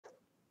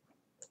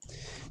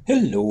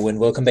Hello and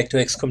welcome back to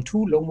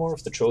XCOM2, No More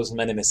of the Chosen.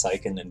 My name is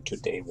Syken, and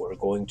today we're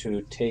going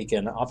to take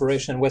an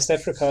operation in West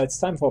Africa. It's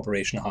time for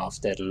Operation Half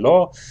Dead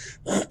Law,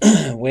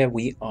 where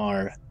we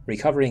are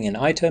recovering an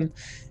item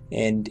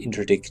and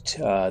interdict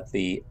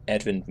the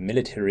Advent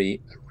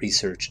Military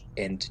Research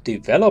and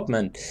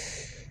Development.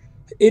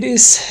 It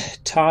is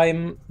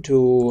time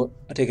to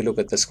take a look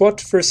at the squad.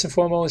 First and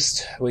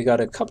foremost, we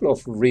got a couple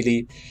of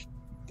really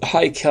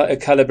high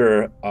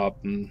caliber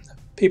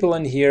people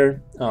in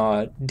here.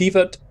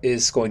 Divat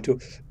is going to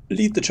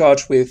lead the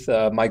charge with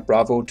Mike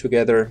Bravo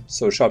together.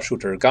 So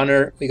sharpshooter,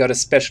 gunner. We got a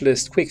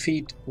specialist, quick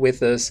feet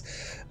with us,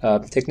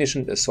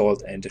 technician,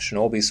 assault, and a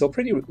shinobi. So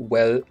pretty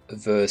well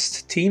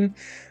versed team.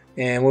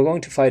 And we're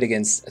going to fight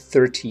against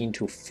 13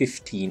 to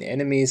 15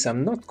 enemies.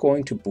 I'm not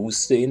going to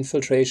boost the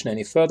infiltration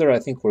any further. I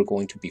think we're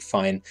going to be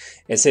fine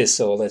as is.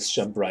 So let's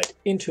jump right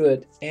into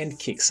it and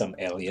kick some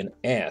alien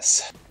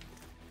ass.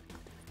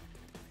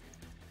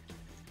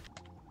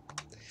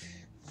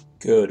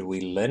 Good, we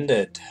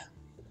landed.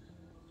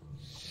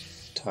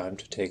 Time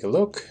to take a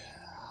look.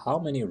 How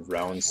many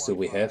rounds do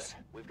we have?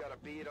 We've got a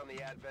bead on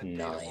the Advent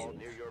 9.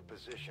 near your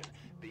position.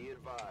 Be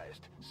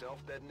advised,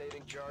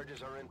 self-detonating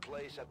charges are in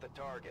place at the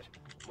target.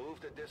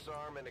 Move to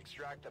disarm and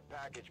extract the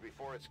package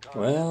before it's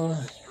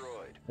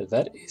destroyed.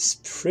 That is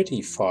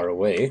pretty far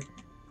away.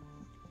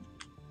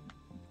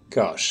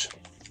 Gosh.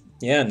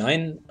 Yeah,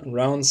 9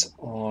 rounds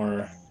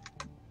are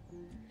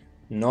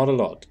not a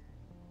lot.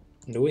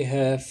 Do we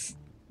have...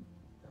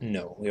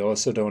 No, we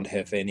also don't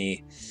have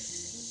any...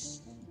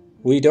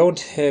 We don't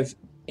have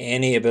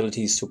any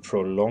abilities to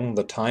prolong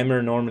the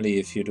timer. Normally,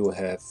 if you do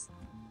have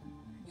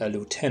a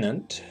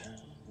lieutenant,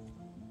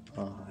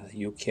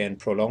 you can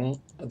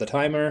prolong the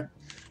timer.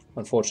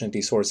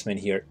 Unfortunately, Swordsman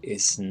here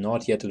is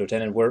not yet a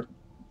lieutenant. We're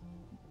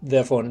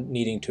therefore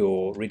needing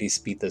to really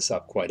speed this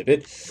up quite a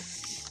bit.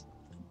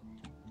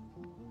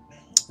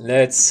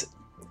 Let's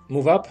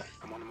move up.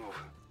 I'm on the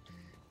move.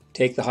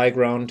 Take the high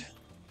ground.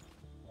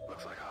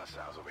 Looks like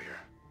hostiles over here.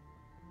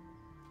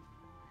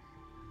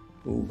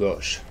 Oh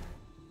gosh.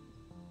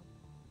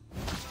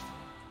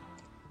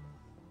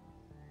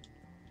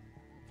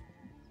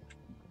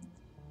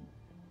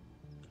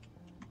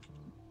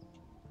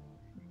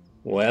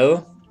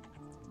 Well,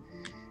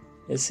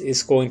 this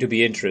is going to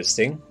be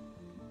interesting.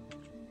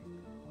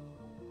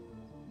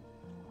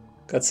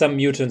 Got some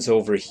mutants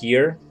over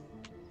here.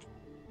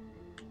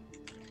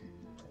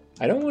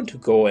 I don't want to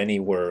go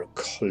anywhere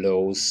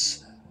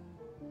close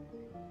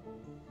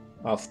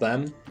of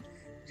them,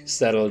 because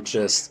that'll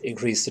just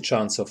increase the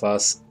chance of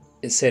us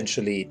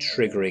essentially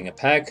triggering a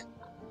pack.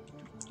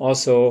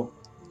 Also,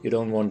 you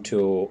don't want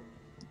to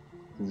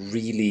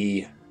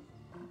really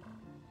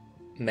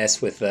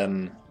mess with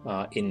them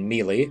in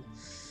melee.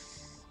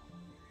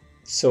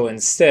 So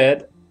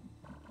instead,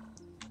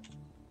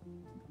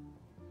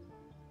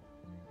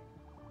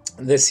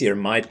 this here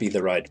might be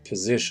the right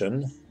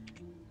position.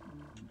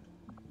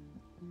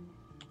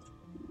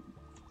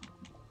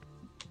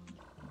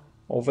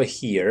 Over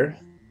here.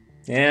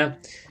 Yeah,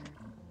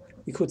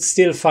 we could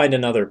still find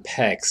another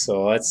pack,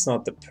 so that's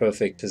not the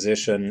perfect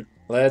position.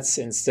 Let's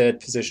instead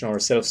position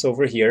ourselves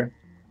over here.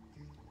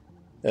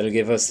 That'll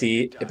give us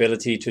the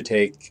ability to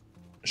take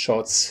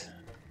shots.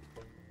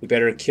 We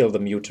better kill the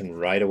mutant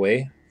right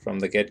away from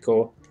the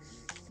get-go.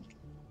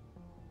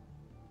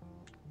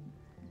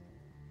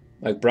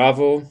 Like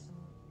Bravo.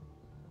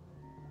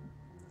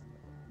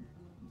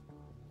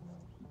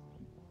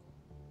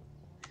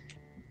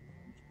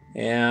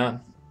 Yeah.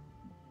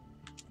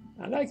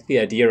 I like the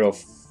idea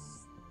of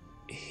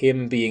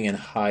him being in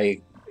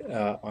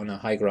on a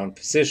high ground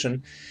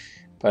position,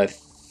 but I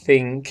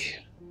think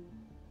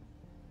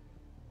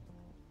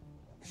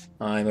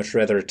I much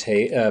rather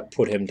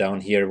put him down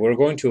here. We're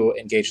going to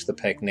engage the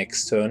pack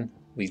next turn.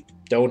 We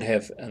don't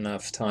have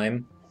enough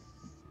time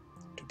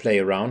to play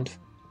around.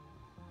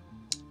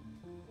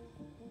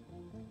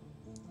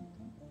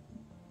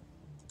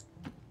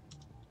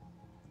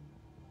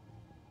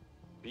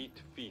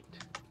 Feet.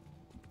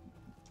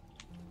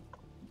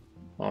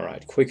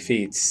 Alright, quick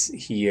feeds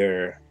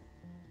here.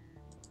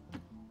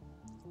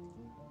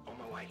 On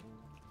my way.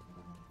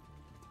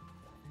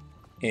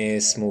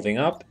 Is moving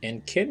up,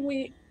 and can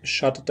we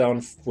shut it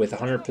down with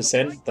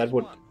 100%? That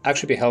would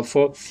actually be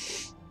helpful.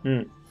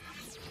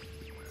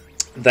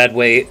 That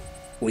way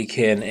we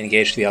can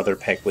engage the other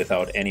pack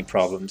without any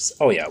problems.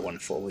 Oh yeah,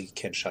 wonderful. We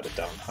can shut it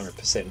down.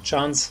 100%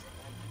 chance.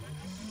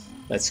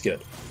 That's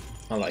good.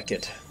 I like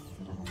it.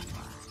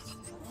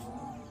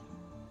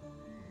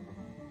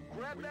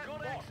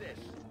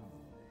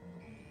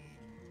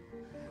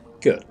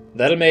 Good.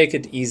 That'll make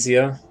it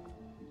easier.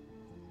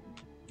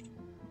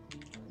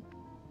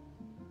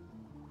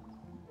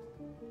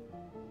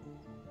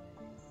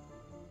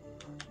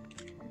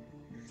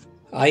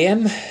 I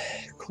am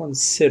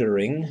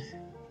considering...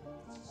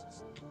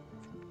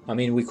 I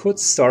mean, we could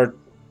start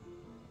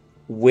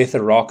with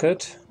a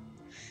rocket.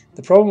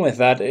 The problem with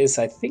that is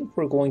I think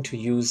we're going to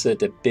use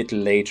it a bit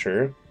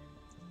later.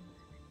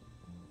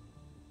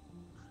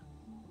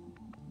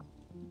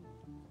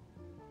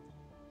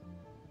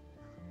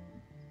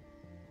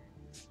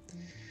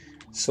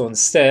 So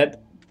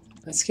instead,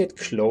 let's get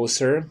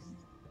closer.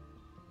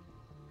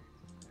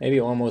 Maybe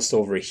almost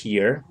over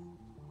here.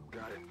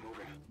 Got it,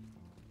 moving.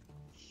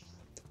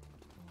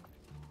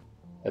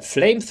 A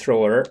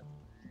flamethrower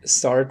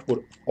start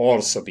would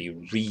also be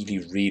really,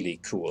 really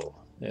cool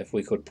if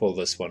we could pull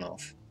this one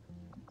off.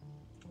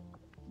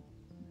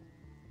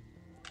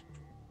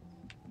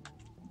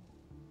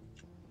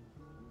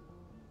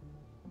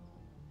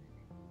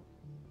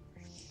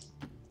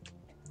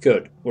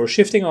 Good. We're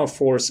shifting our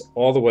force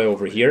all the way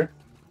over here.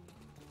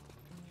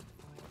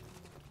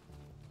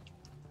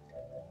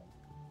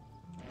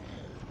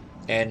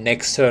 And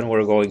next turn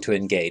we're going to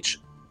engage.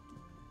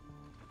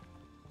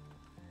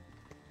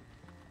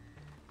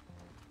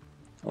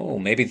 Oh,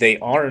 maybe they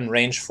are in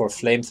range for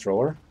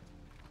flamethrower.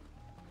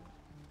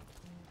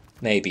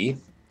 Maybe.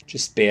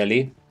 Just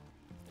barely.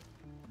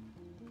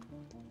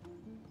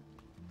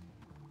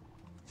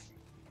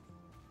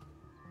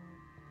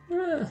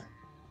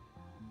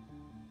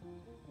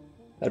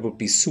 That would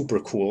be super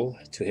cool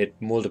to hit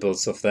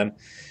multiples of them.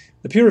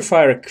 The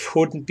Purifier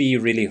couldn't be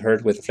really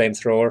hurt with a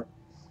flamethrower.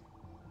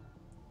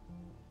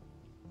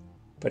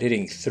 But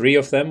hitting 3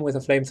 of them with a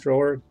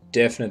flamethrower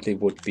definitely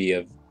would be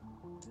a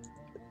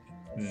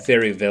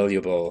very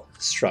valuable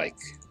strike.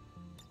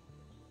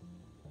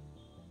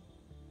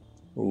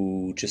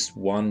 Ooh, just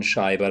 1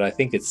 shy, but I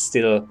think it's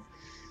still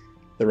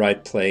the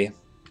right play.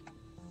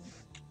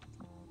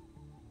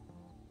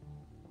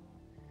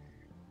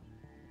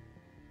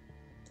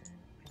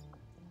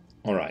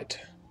 All right.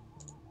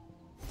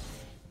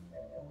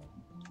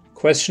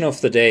 Question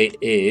of the day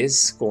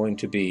is going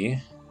to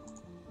be...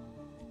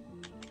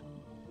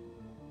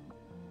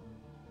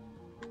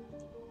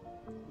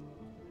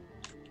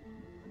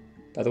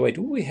 By the way,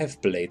 do we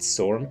have Blade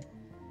Storm?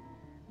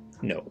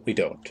 No, we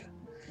don't.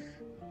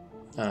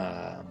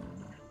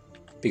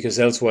 Because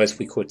elsewise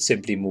we could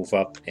simply move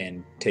up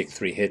and take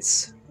 3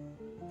 hits.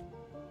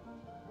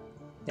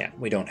 Yeah,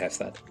 we don't have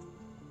that.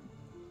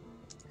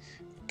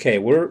 Okay,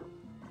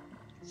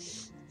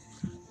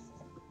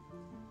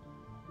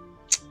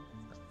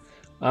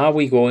 Are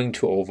we going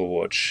to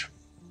Overwatch?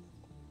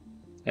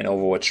 And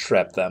Overwatch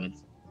trap them?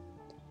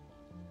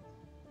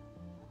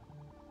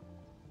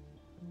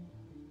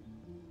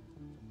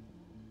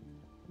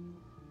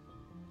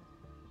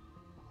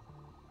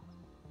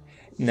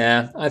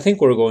 Nah, I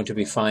think we're going to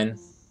be fine.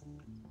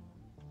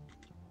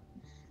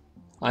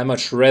 I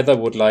much rather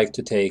would like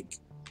to take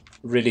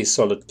really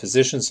solid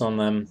positions on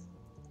them.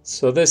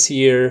 So this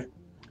year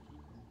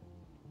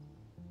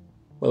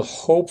we'll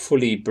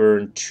hopefully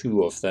burn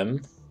 2 of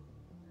them.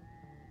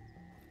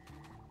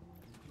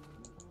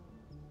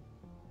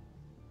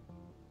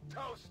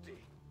 Toasty.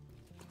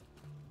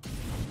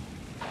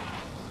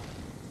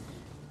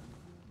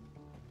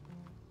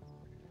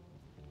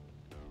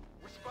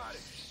 We're spotted.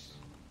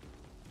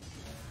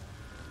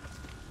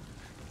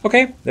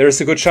 Okay,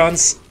 there's a good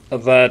chance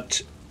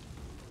that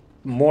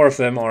more of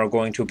them are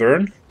going to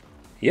burn.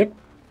 Yep,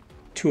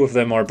 2 of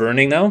them are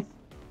burning now.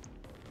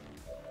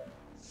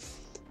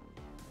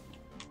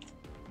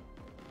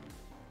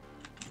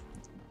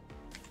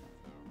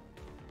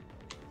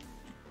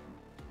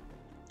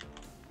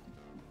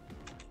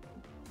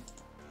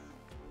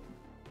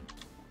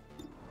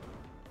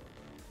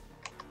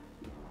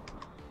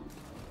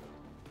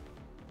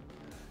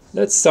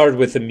 Let's start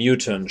with the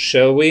mutant,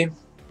 shall we?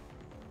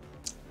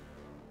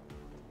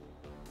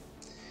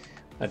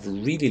 I'd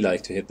really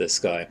like to hit this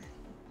guy.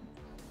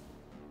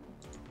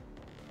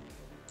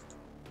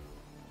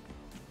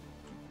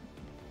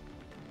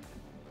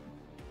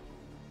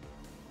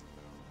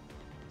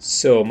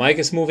 So Mike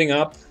is moving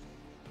up.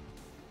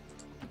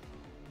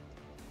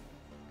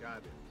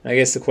 I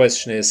guess the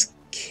question is,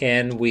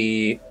 can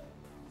we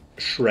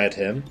shred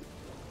him?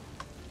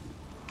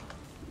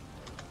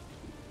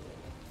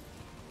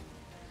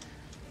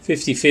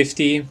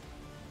 (50-50).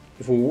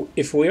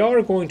 If we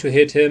are going to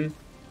hit him,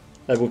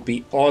 that would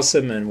be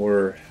awesome, and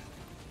we're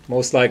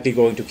most likely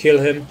going to kill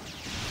him.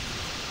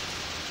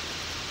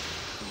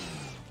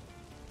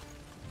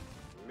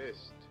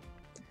 Missed.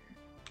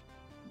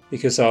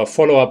 Because our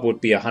follow-up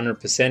would be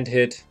 100%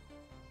 hit.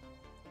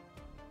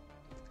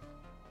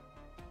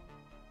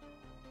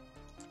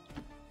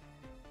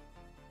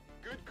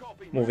 Good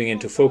copy. Moving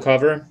into full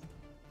cover.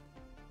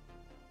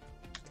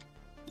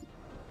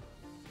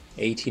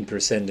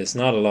 18% is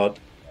not a lot.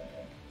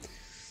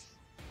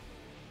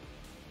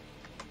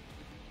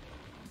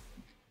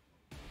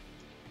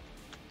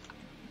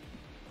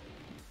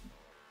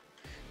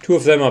 Two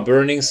of them are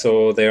burning,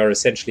 so they are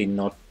essentially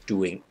not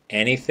doing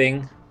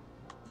anything.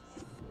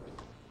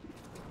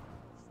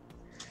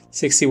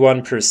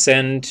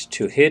 61%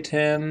 to hit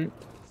him.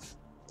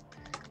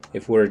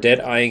 If we're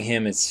dead-eyeing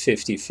him, it's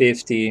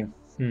 50-50.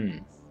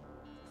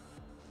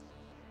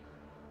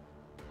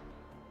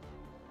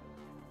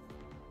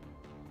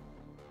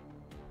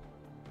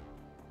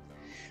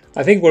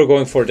 I think we're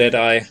going for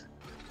Deadeye.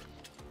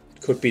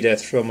 It could be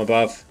death from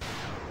above.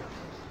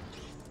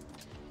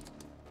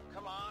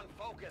 Come on,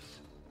 focus.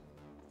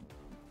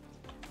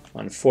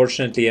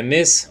 Unfortunately, a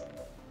miss.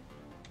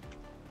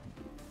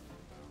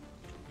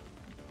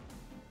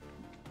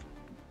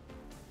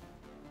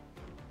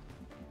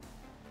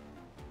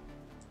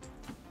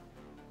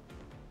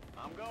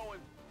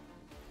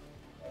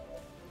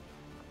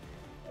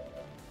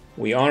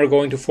 We are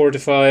going to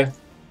fortify.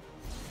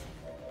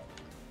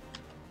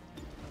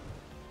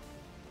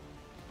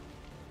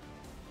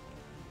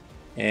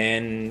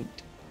 And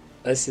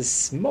this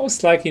is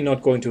most likely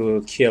not going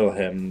to kill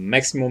him.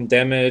 Maximum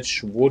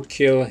damage would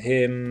kill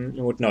him,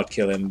 would not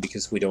kill him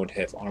because we don't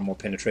have armor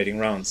penetrating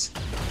rounds.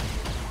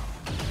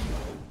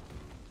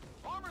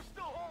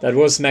 That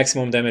was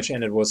maximum damage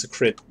and it was a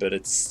crit, but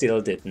it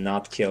still did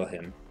not kill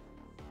him.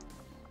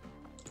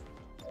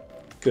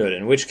 Good,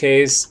 in which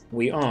case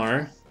we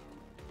are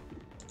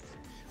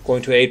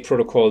going to aid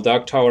Protocol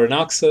Dark Tower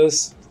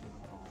Noxus.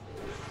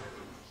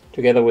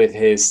 Together with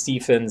his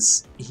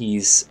defense,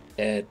 he's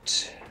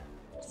at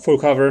full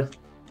cover.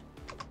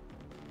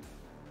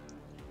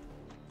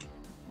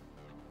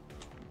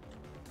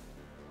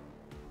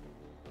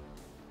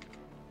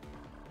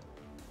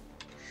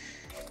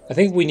 I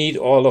think we need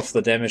all of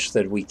the damage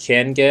that we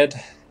can get.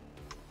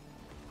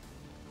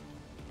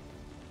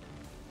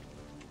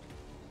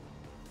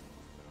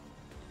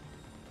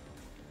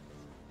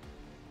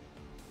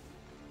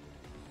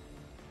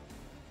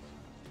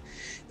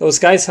 Those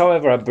guys,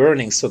 however, are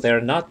burning, so they're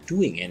not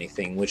doing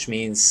anything, which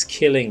means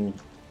killing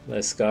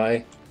this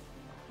guy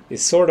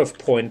is sort of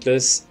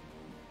pointless.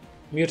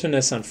 Mutant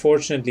is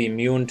unfortunately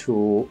immune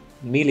to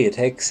melee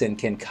attacks and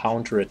can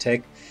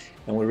counter-attack,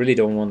 and we really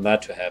don't want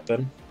that to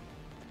happen.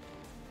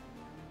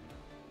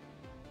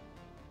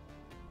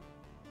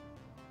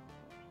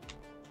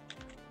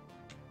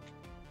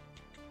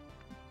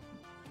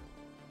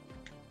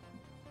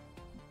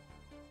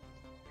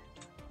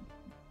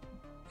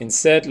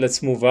 Instead,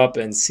 let's move up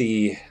and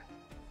see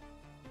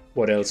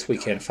what else we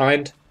can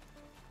find.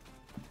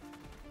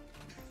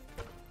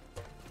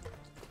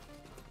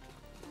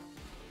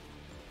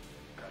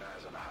 Got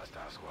eyes on a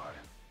hostile squad.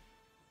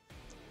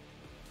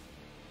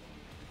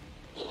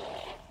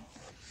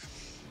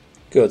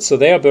 Good, so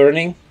they are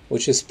burning,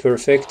 which is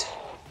perfect.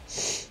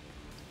 As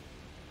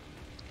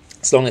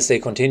long as they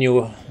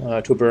continue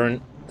to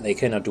burn, they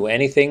cannot do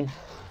anything.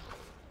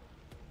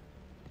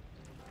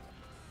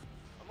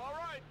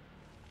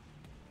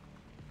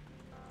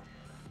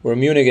 We're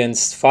immune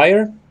against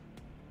fire.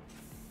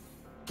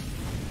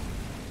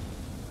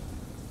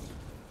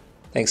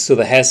 Thanks to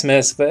the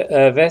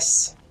hazmat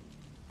vests.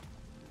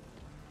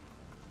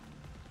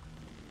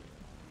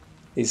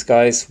 These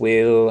guys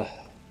will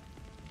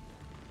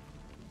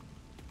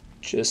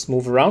just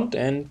move around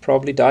and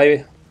probably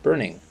die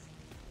burning.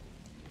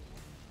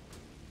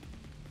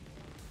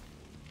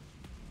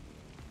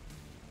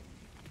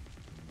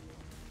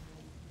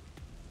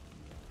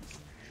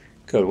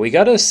 Good, we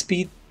gotta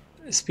speed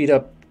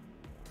up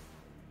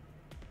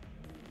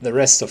the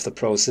rest of the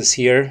process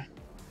here.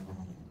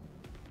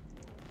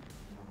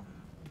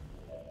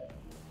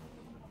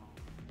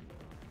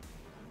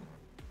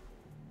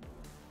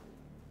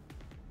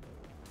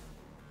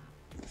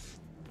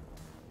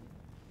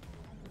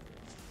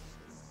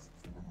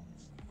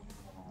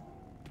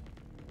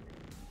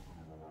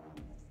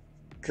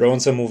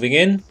 Drones are moving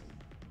in.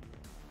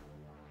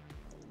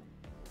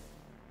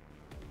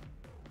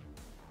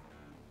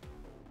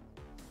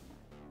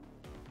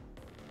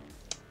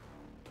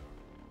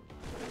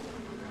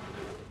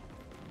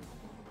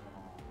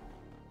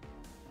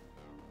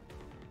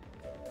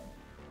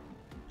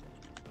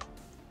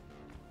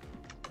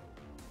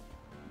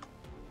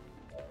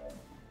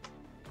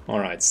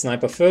 Alright,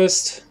 sniper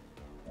first.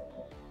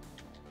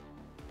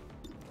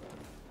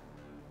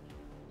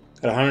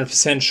 Got a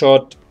 100%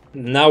 shot.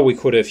 Now we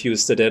could have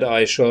used the dead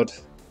eye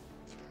shot.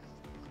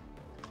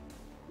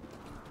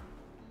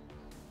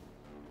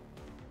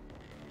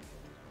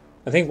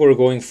 I think we're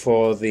going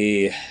for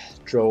the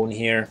drone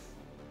here.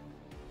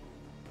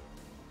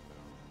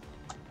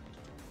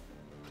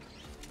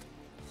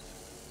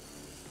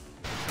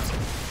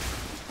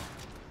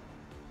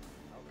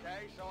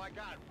 Okay, so I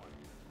got one.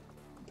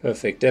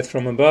 Perfect. Death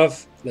from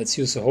above. Let's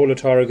use a holo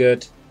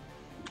target.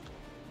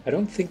 I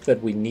don't think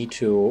that we need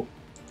to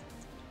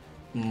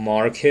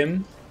mark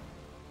him.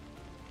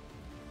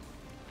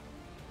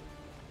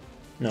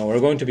 No,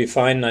 we're going to be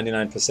fine.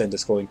 99%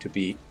 is going to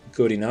be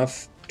good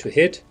enough to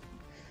hit.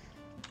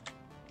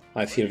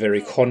 I feel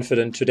very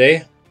confident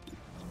today.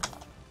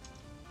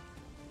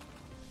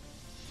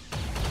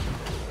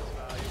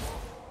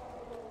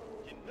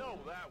 You know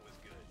that was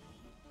good.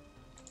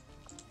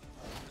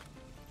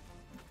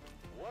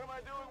 What am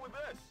I doing with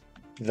this?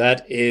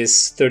 That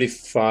is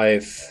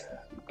 35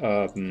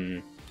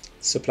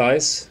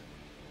 supplies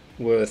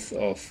worth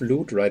of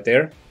loot right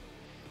there.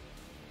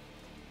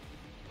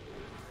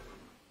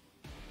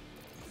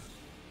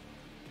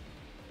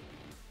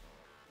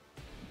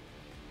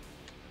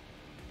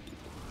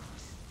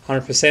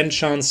 %100%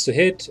 chance to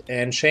hit,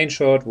 and chain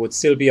shot would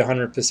still be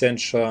 100%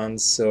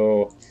 chance,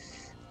 so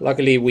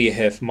luckily we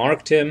have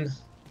marked him,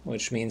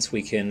 which means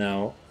we can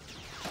now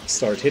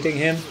start hitting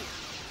him.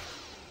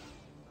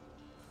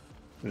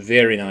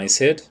 Very nice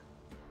hit.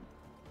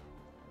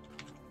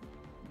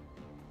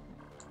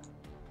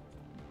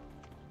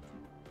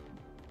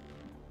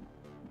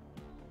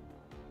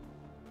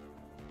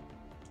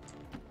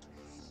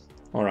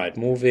 Alright,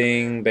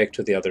 moving back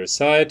to the other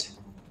side.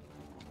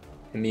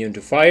 immune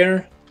to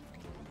fire.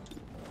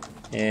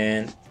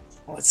 And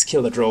let's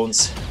kill the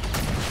drones.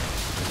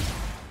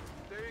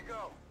 There you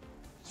go.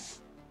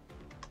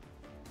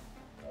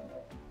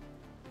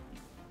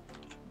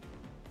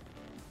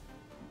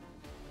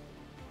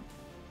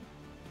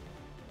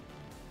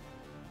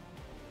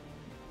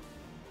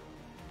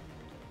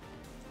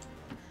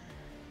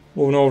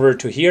 Moving over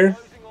to here.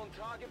 Closing on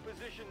target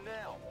position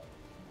now.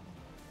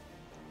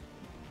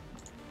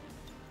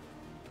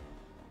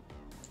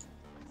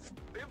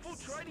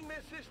 Infiltrating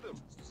their system.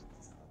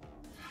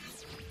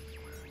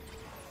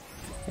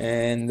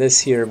 And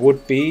this here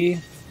would be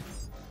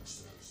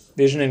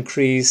vision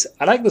increase.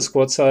 I like the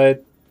squad side,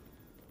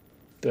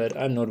 but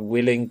I'm not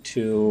willing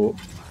to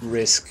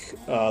risk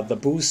the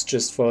boost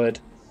just for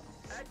it.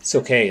 It's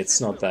okay, it's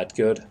not that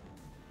good.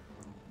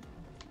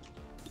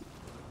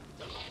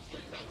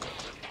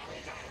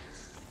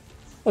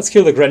 Let's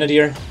kill the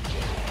Grenadier.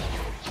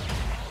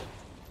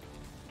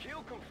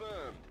 Kill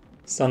confirmed.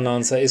 Stun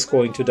Lancer is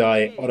going to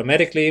die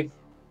automatically.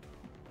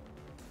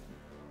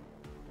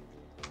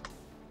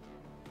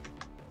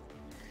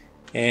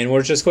 And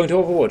we're just going to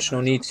Overwatch,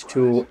 no need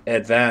to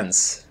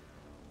advance.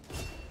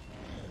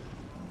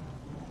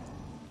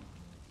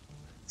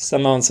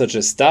 Stun Lancer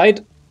just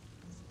died.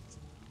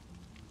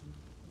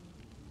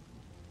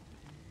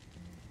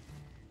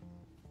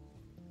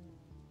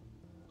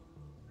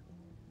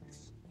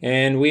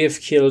 And we have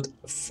killed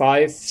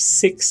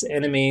 6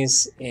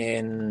 enemies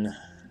in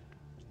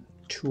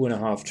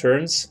 2.5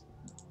 turns.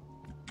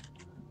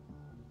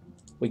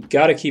 We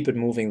gotta keep it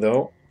moving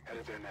though.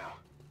 Headed there now.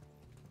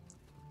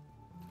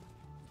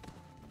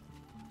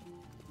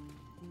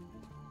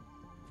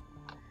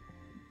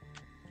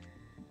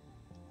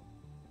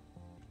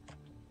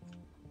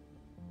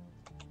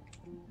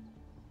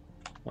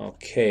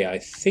 Okay, I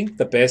think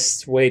the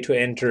best way to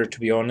enter, to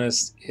be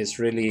honest, is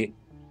really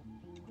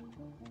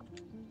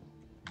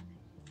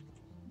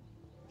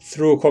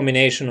through a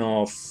combination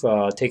of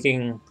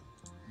taking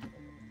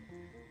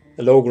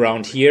the low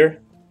ground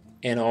here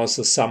and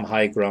also some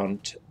high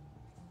ground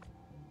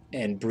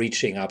and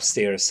breaching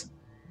upstairs.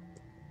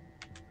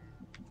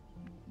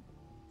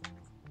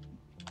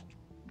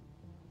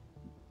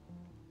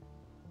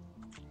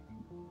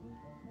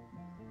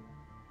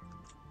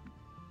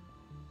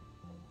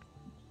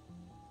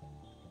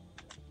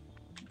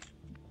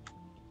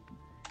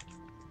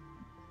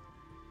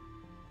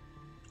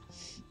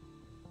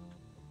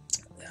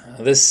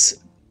 This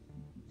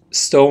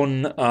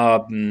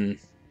stone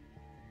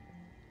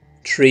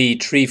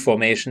tree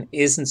formation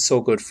isn't so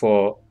good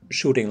for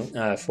shooting,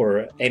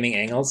 for aiming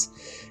angles.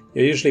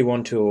 You usually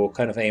want to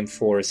kind of aim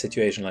for a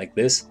situation like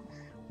this,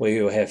 where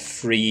you have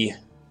free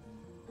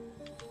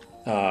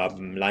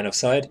line of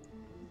sight.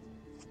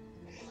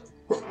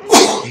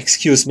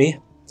 Excuse me.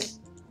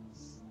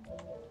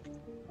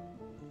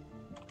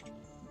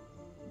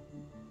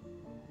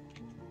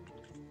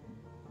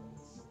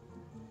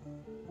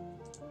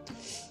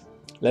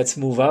 Let's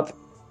move up.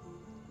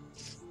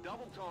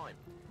 Double time.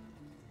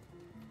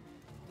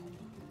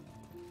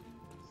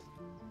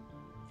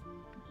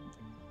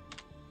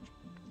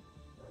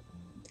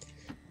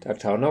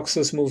 Dr.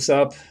 Noxus moves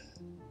up.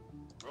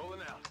 Rolling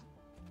out.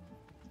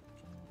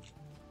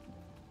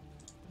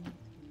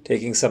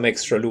 Taking some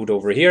extra loot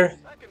over here.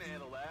 I can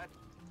handle that.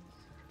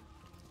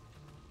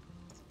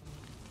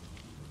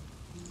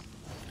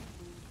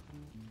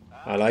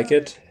 I like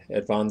it.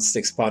 Advanced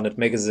expanded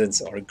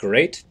magazines are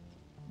great.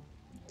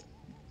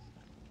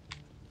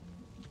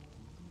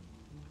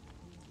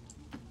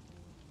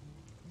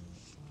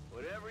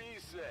 Whatever you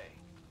say.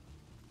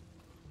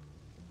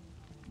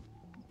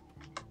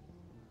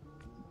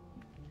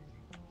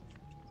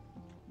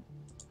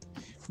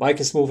 Mike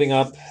is moving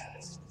up.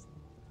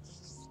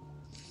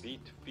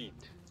 Feet.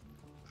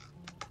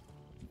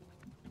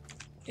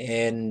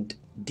 And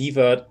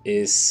Divert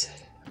is,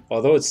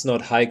 although it's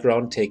not high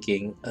ground,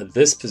 taking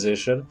this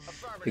position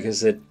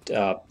because it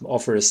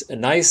offers a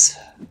nice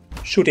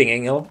shooting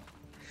angle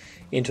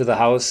into the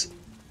house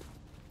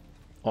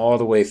all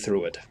the way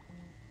through it.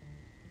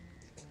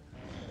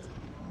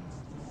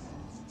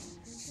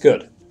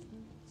 Good.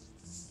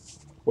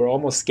 We're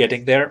almost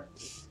getting there.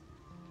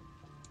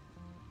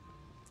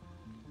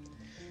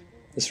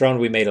 This round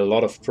we made a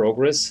lot of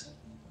progress,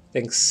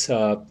 thanks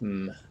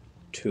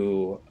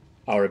to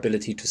our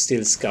ability to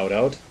still scout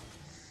out.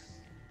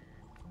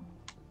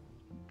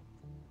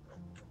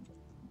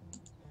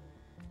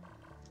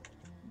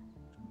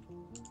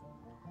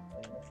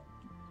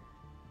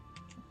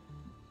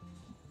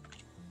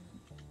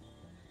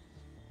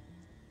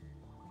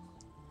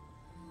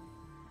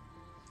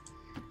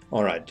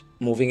 All right,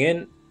 moving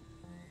in.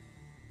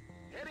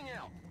 Heading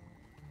out.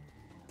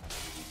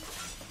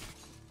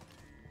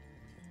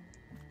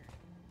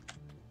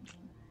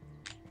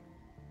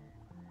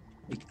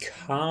 We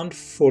can't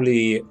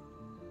fully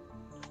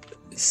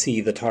see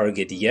the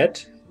target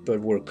yet, but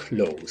we're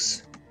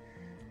close,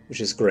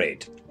 which is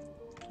great.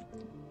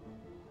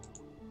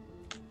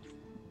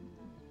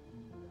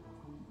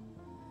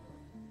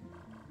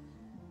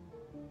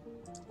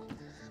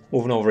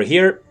 Moving over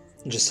here,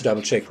 just to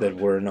double check that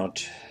we're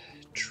not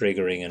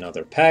triggering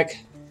another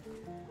pack.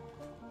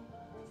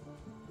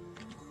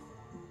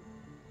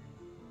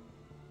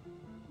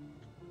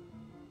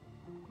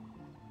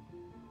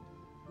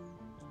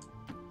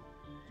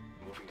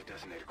 Moving to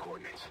designated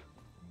coordinates.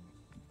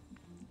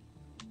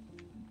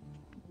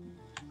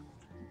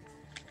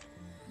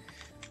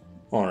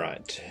 All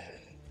right.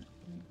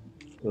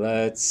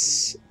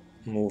 Let's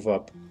move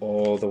up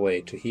all the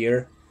way to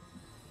here.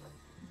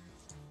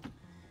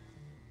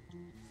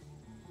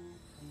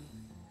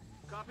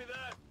 Copy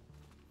that.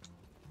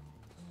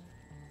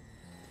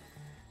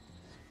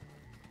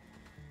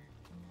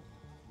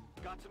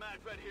 Got some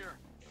advent here.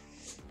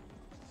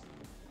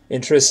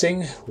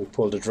 Interesting. We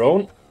pulled a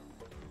drone.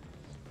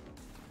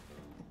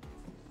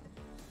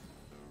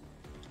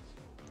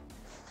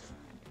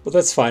 But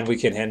that's fine, we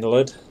can handle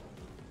it.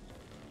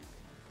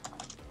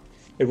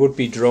 It would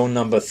be drone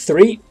number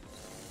 3.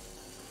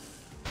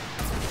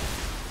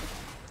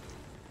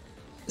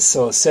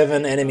 So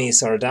 7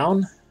 enemies are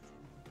down.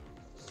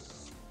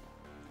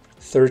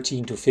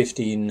 13 to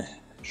 15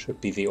 should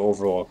be the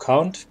overall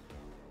count.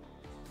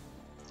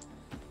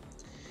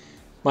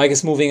 Mike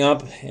is moving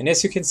up, and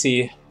as you can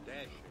see,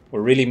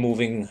 we're really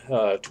moving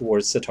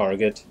towards the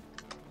target.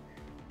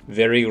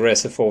 Very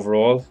aggressive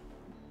overall.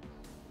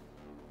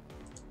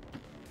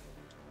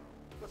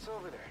 What's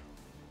over there?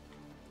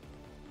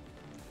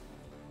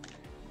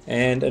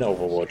 And an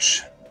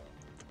Overwatch.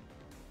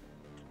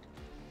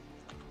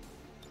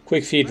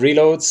 Quick feed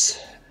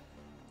reloads,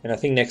 and I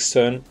think next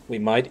turn we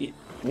might...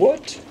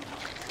 What?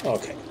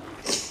 Okay.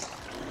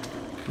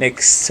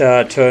 Next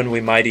turn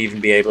we might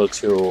even be able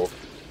to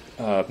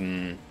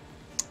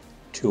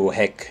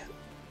hack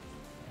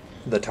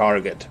the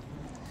target.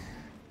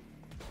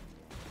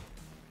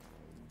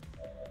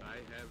 I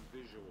have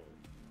visual.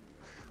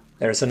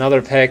 There's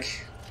another pack,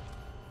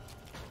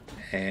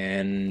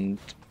 and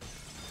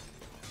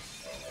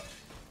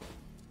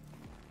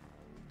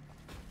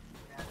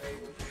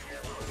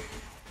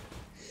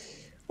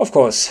of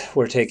course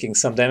we're taking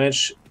some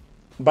damage.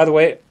 By the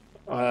way,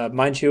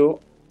 mind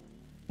you,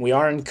 we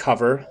are in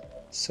cover,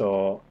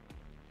 so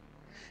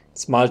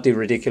it's mildly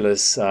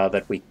ridiculous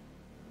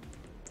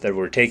that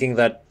we're taking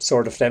that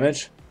sort of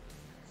damage.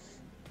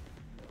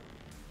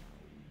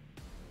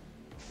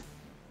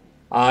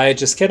 I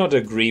just cannot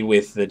agree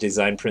with the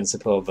design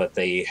principle that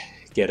they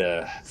get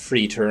a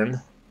free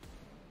turn.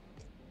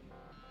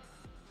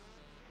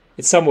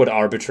 It's somewhat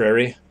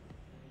arbitrary.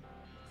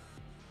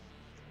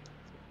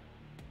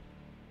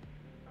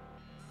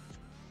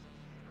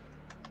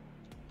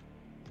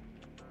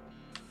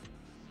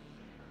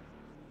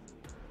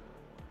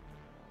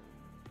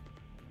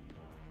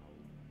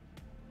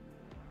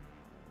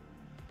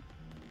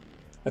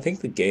 I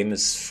think the game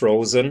is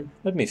frozen.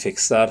 Let me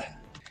fix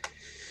that.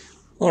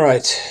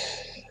 Alright,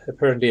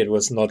 apparently it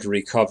was not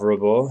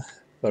recoverable,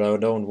 but I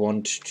don't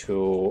want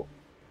to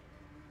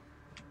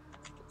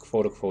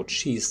quote-unquote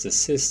cheese the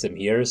system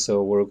here,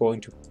 so we're going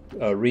to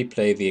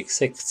replay the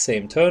exact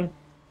same turn,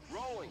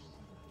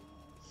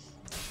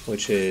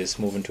 which is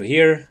moving to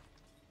here.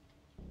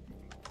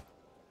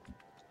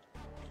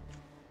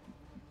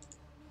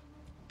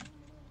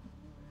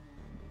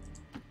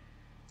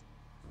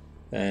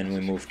 Then we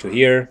move to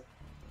here.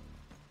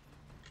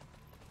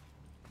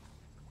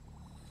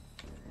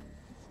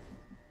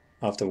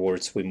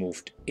 Afterwards we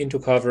moved into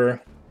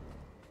cover.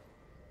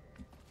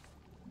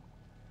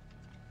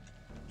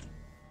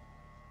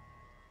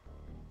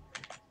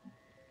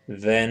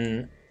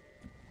 Then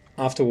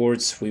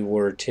afterwards we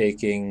were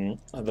taking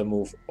the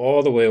move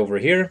all the way over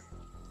here,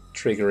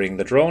 triggering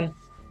the drone.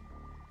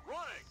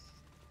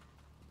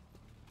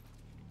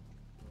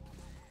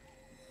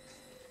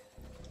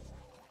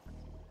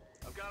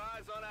 I've got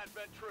eyes on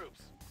advent troops.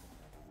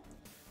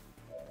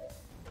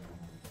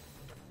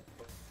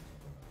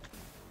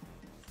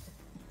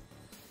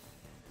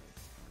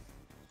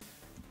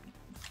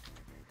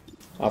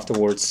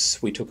 Afterwards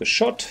we took a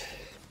shot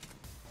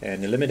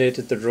and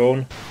eliminated the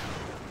drone.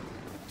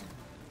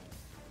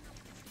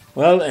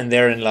 Well, and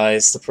therein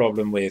lies the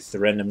problem with the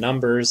random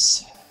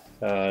numbers.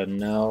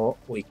 Now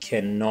we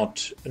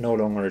cannot no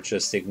longer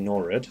just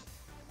ignore it.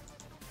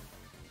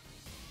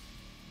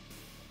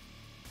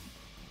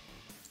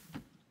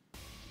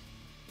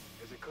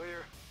 Is it clear?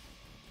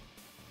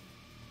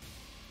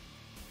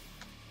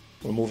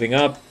 We're moving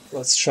up.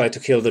 Let's try to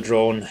kill the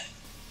drone.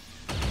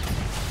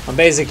 I'm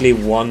basically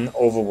one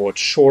Overwatch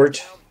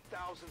short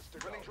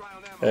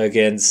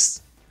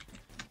against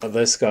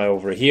this guy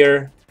over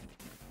here.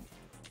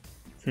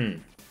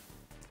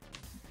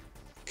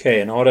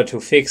 Okay, in order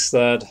to fix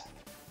that,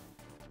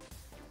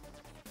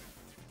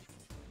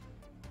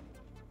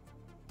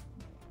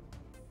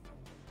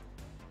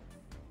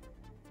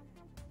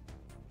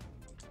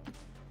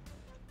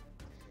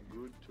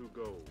 Good to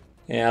go.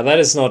 yeah, that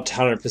is not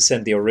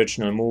 100% the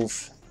original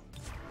move,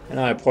 and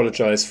I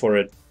apologize for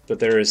it, but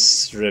there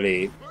is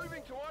really,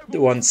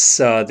 once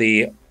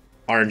the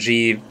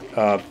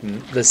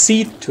RNG, the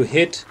seed to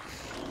hit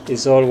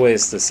is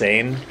always the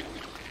same,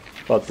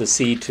 but the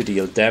seed to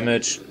deal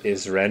damage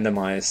is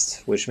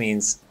randomized, which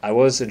means I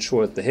was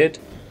ensured the hit,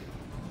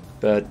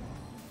 but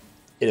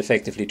it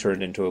effectively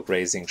turned into a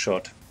grazing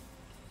shot.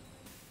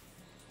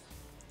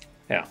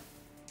 Yeah,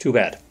 too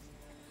bad.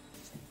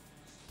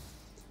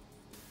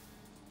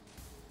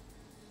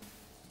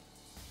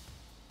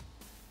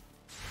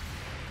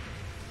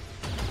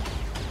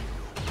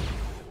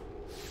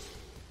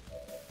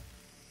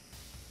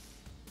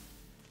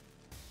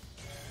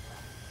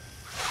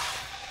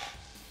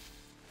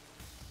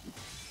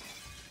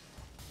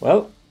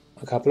 Well,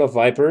 a couple of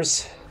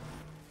Vipers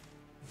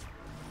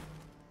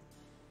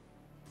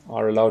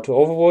are allowed to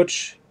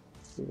overwatch.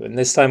 And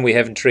this time we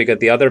haven't triggered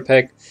the other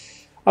pack.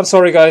 I'm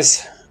sorry,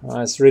 guys.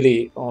 It's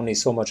really only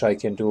so much I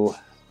can do.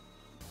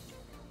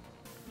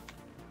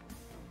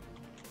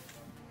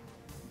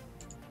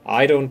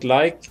 I don't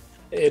like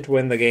it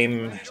when the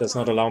game does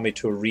not allow me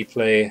to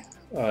replay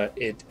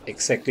it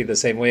exactly the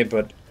same way,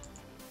 but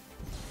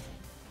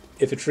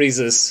if it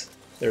freezes,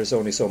 there's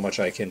only so much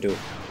I can do.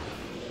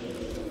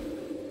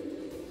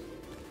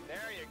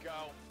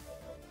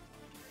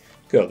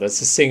 Good,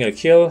 that's a single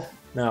kill.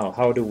 Now,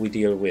 how do we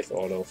deal with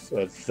all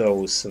of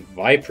those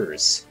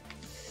Vipers?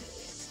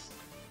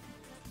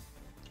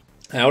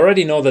 I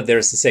already know that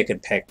there's a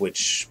second pack,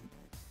 which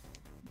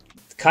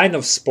kind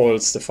of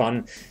spoils the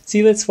fun.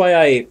 See, that's why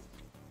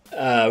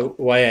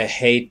I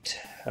hate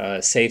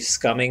safe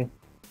scumming.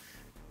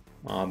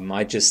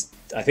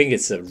 I think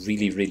it's a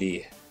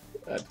really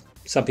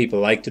some people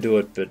like to do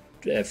it,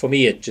 but for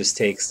me it just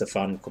takes the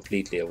fun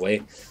completely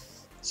away.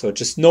 So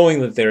just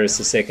knowing that there is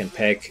a second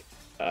pack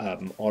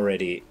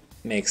already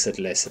makes it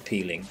less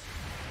appealing.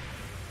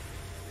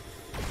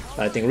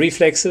 Lightning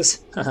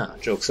reflexes, haha,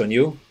 joke's on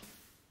you.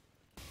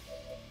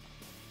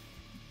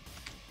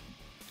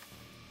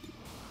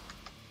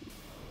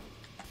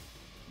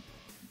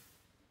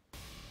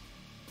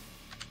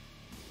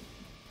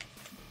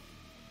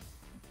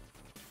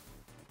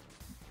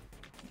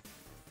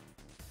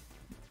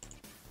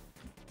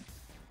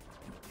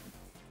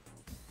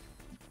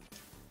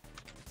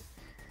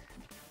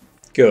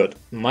 Good.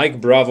 Mike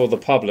Bravo the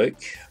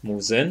Public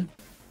moves in.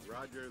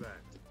 Roger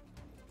that.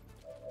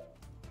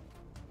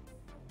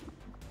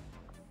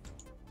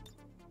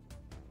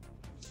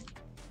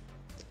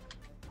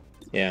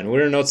 Yeah, and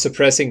we're not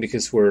suppressing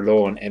because we're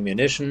low on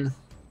ammunition.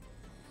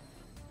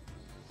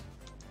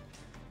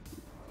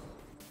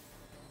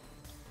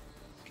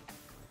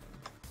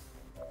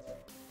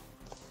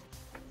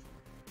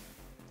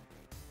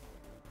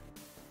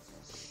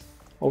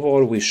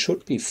 Overall, we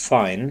should be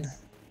fine.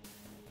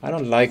 I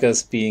don't like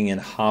us being in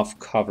half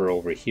cover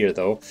over here,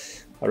 though.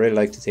 I really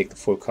like to take the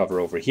full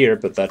cover over here,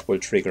 but that will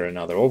trigger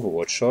another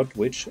Overwatch shot,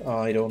 which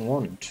I don't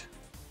want.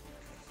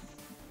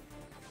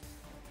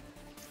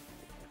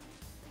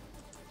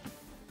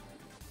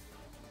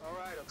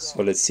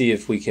 So let's see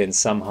if we can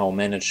somehow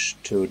manage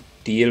to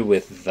deal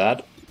with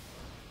that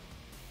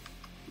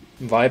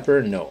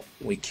Viper. No,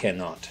 we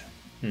cannot.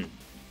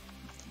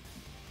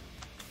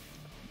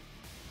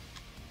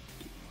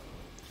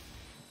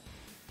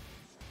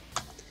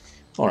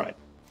 Alright,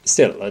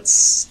 still,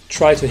 let's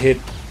try to hit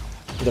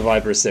the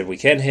Vipers that we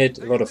can hit.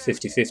 A lot of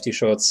 50-50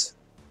 shots.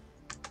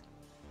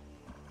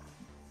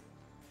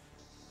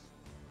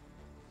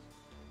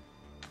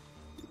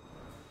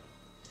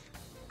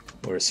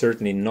 We're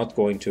certainly not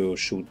going to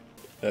shoot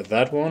at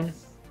that one.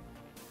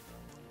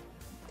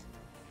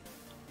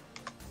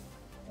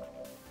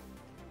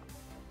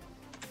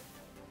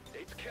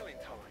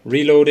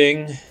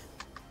 Reloading.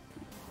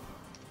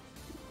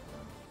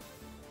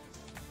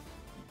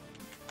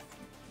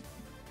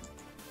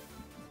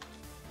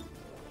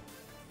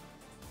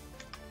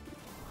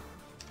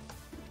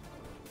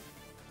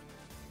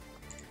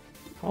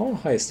 How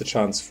high is the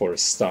chance for a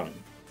stun?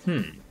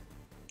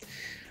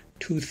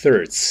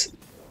 2/3.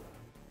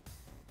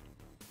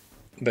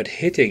 But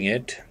hitting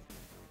it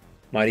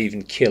might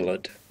even kill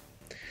it.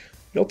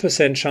 Low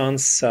percent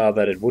chance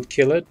that it would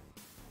kill it.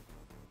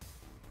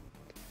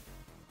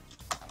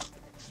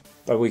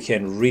 But we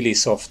can really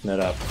soften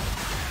it up.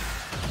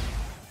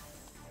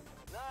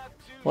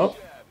 Well,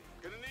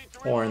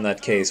 or in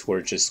that case,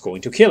 we're just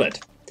going to kill it.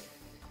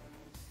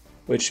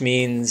 Which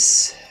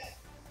means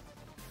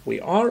we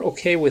are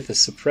okay with the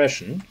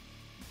suppression.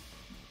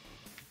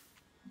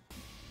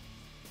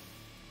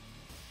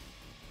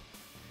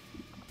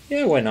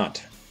 Yeah, why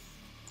not?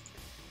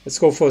 Let's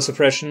go for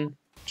suppression,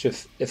 which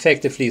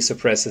effectively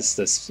suppresses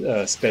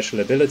the special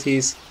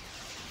abilities.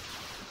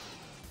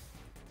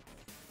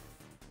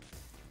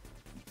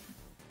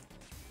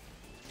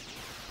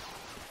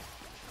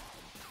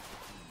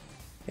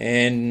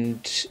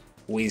 And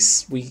we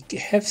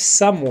have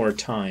some more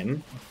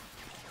time.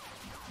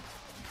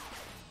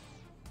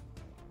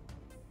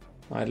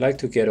 I'd like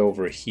to get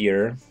over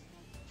here.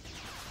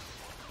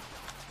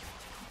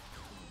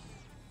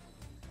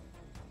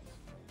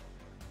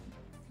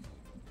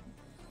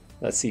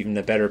 That's even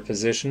a better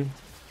position.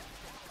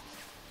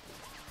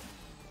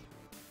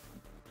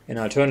 An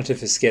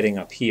alternative is getting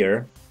up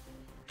here.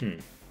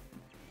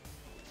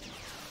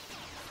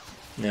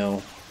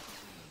 No.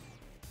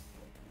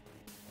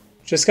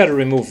 Just got to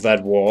remove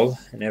that wall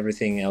and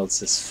everything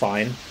else is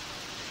fine.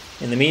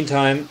 In the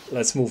meantime,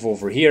 let's move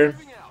over here.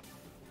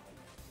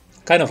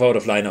 kind of out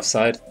of line of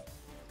sight.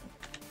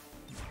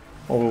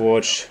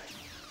 Overwatch.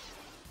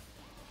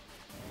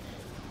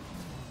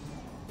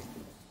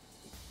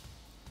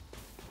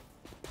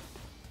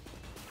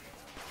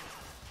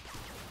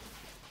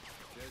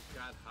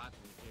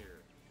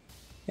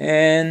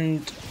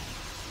 And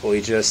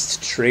we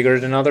just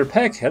triggered another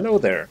pack. Hello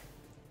there.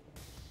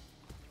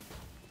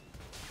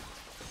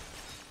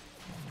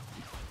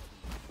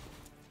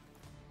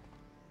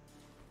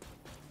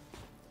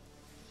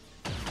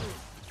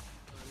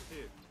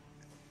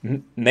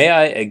 May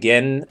I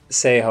again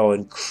say how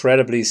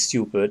incredibly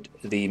stupid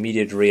the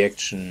immediate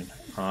reaction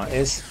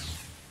is?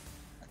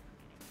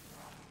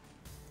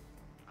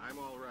 I'm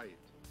all right.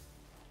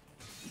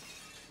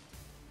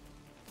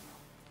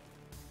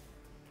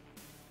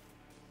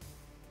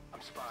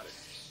 I'm spotted.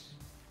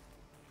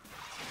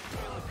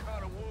 Feeling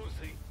kind of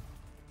woozy.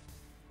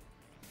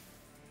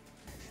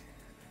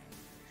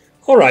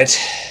 All right,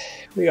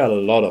 we got a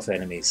lot of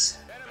enemies.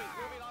 Enemies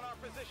moving on our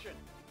position.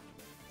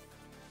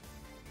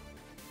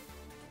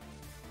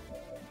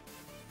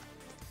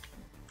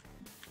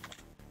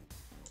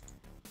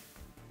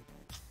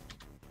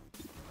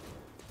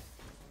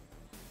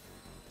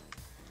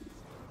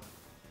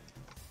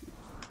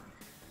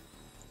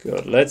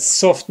 Good, let's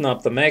soften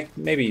up the mech,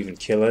 maybe even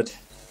kill it.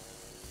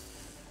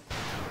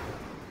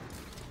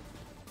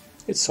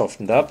 It's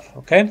softened up,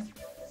 okay.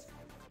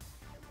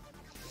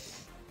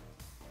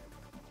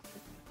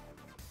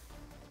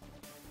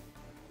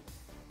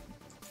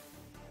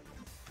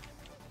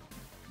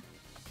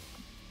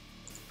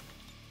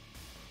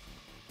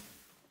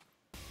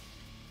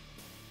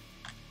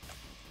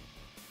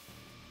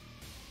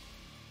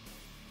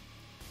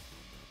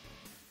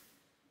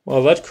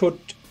 Well, that could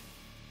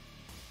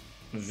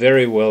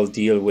very well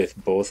deal with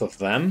both of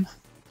them.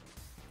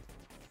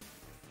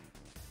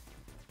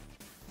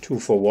 2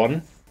 for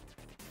 1.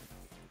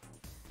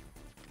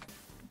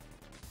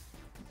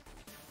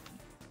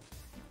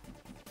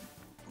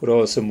 Could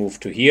also move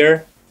to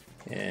here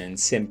and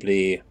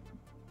simply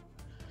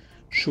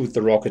shoot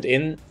the rocket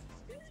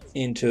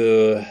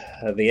into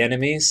the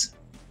enemies.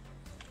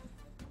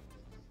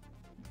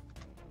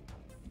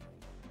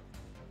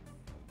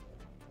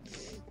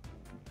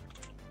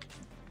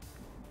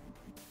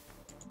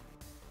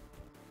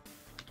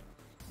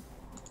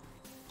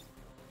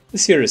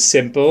 This here is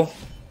simple.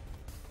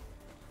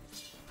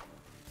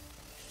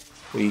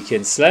 We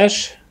can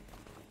slash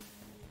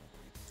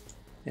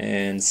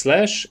and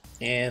slash,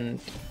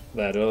 and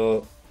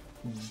that'll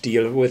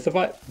deal with the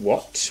vibe.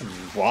 What?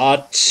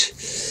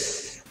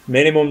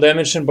 Minimum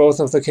damage in both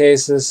of the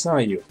cases?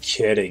 Are you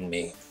kidding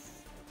me?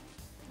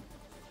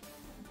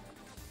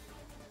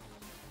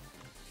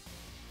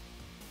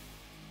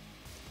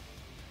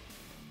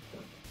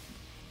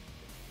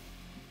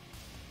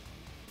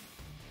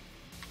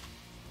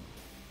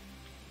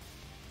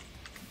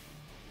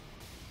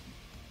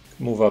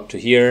 Move up to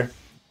here.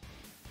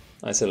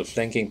 Nice little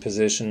flanking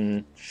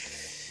position.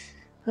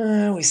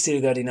 We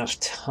still got enough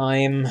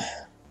time.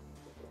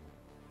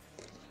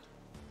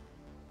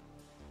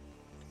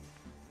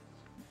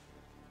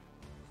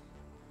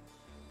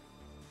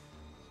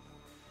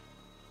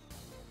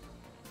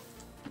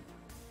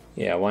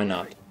 Yeah, why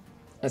not?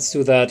 Let's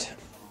do that.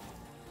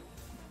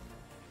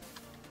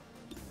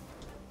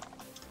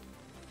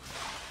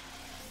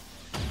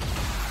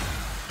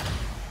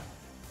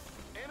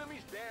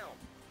 Enemies down.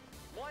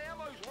 My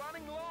ammo's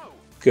running low.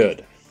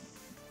 Good.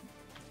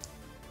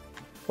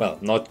 Well,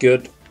 not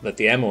good that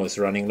the ammo is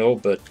running low,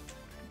 but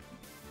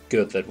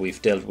good that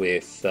we've dealt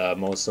with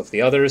most of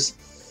the others.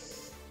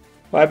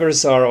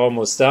 Vipers are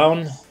almost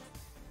down.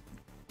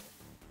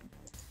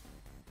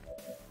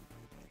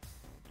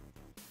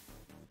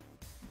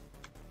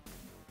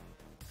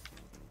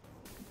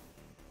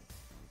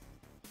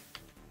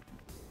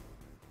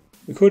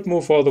 We could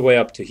move all the way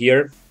up to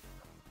here,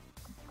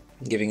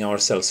 giving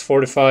ourselves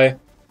fortify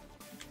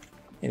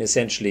and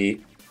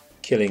essentially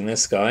killing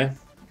this guy.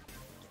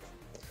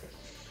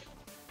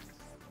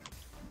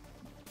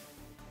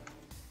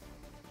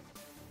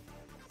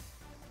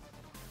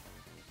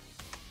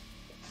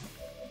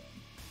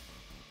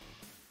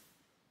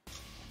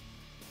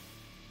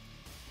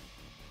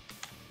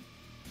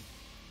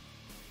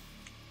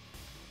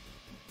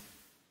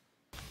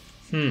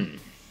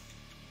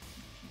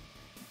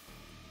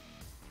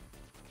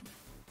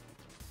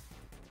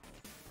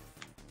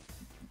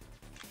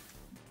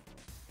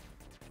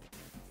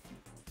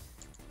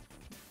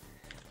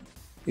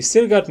 We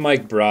still got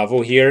Mike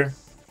Bravo here.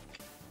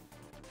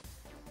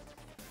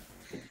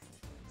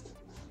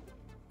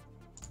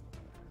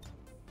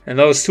 And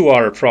those two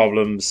are a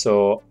problem,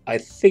 so I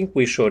think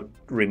we should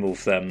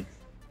remove them.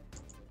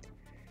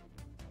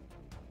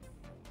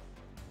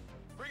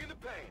 Bring in the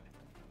pain.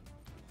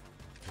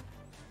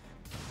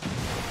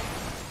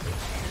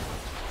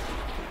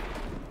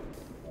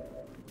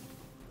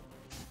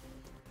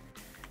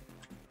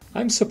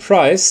 I'm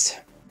surprised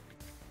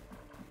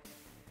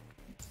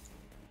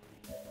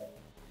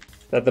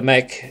that the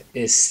mech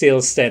is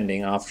still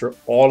standing after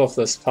all of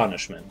this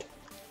punishment.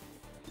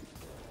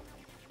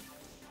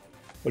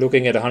 We're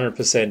looking at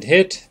 100%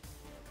 hit.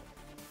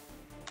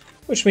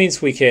 which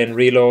means we can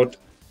reload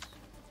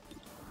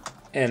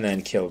and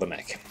then kill the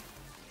mech.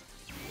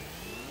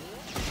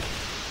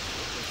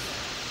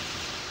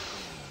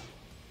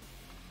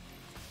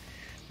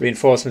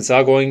 Reinforcements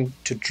are going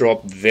to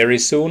drop very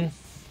soon.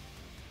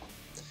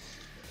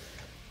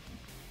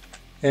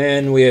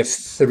 And we have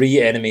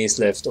 3 enemies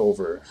left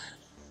over.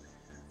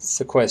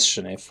 It's a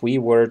question, if we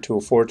were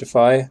to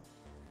fortify,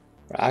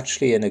 we're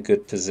actually in a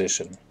good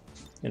position.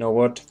 You know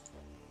what?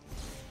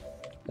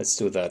 Let's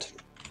do that.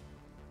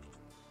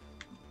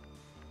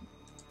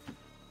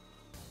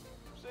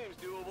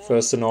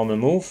 First a normal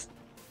move.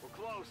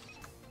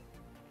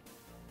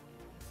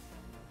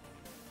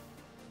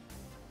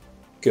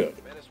 Good.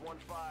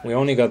 We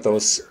only got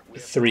those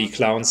 3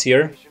 clowns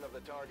here.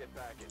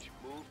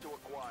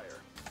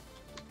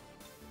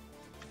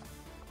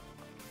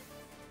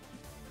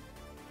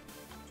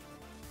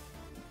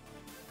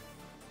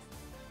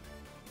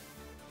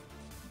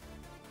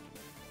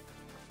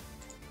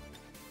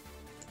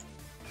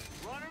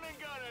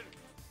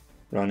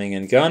 Running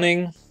and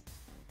gunning.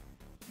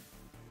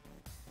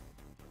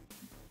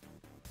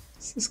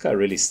 Is this guy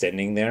really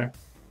standing there?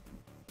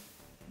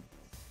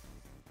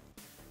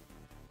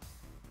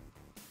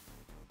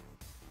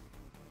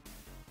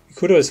 We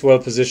could as well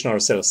position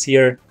ourselves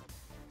here.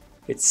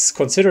 It's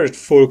considered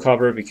full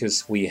cover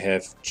because we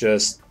have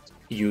just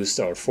used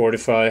our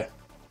fortify.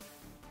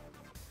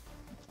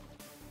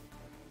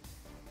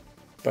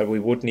 But we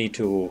would need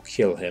to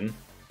kill him.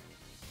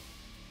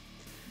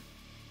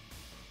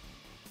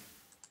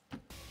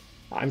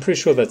 I'm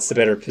pretty sure that's the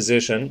better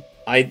position.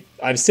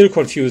 I'm still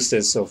confused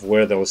as of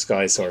where those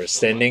guys are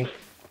standing.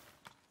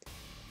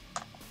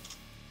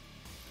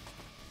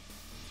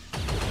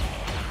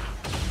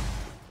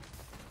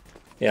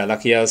 Yeah,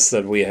 lucky us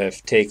that we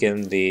have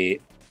taken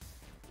the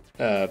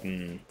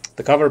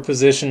cover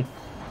position,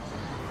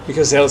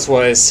 because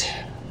elsewise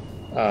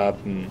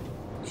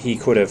he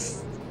could have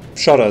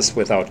shot us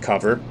without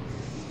cover.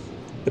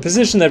 The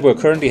position that we're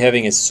currently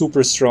having is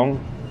super strong.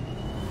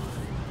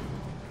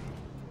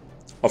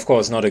 Of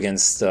course, not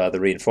against the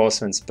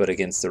reinforcements, but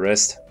against the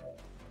rest.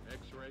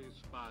 X-ray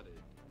spotted.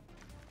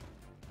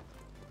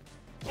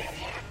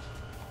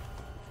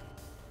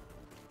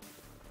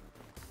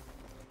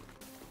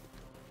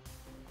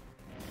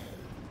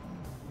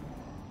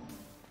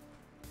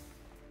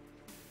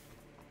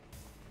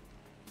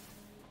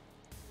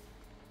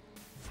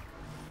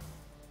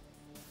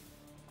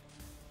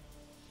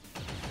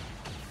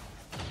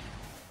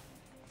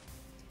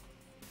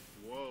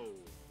 Whoa.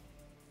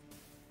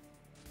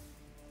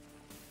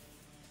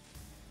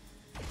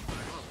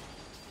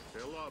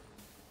 Fill up.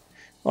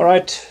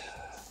 Alright,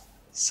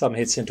 some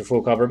hits into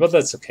full cover, but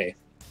that's okay.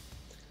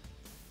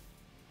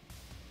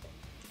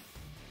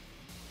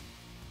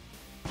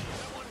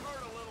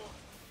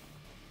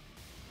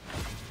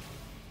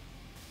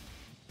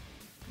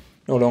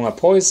 No longer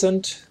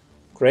poisoned,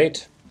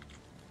 great.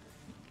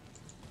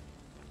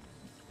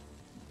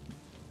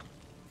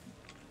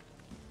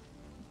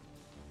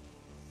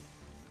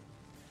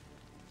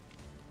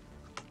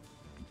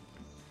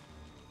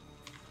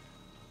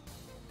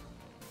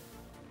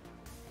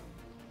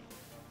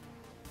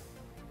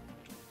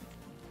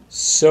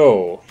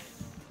 So,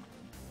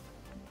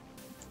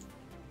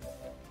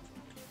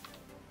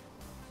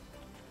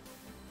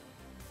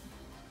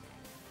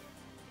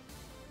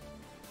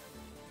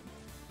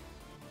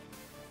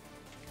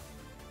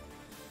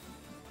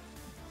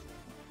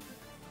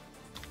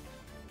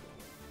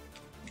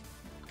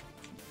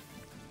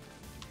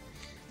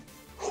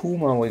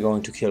 whom are we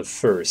going to kill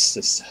first?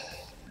 This is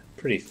a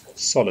pretty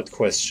solid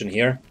question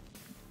here.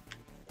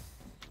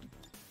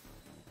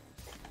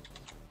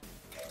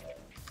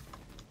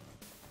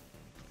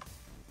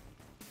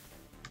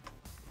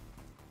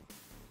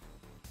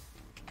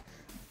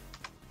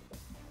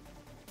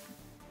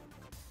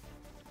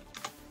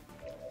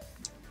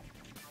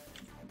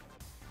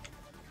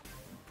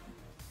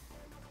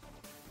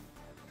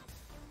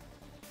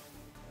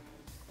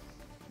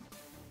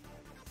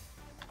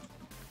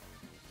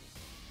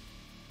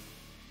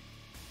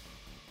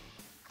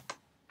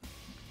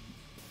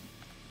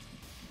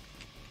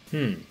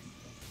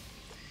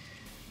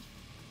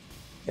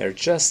 They're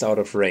just out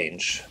of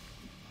range.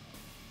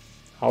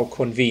 How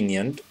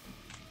convenient.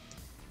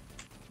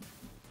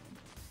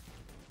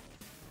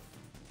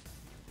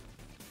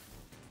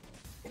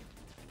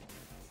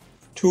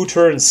 Two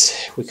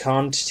turns. We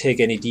can't take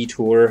any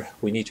detour.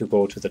 We need to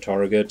go to the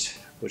target,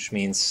 which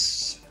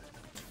means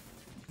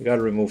we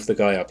gotta remove the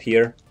guy up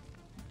here.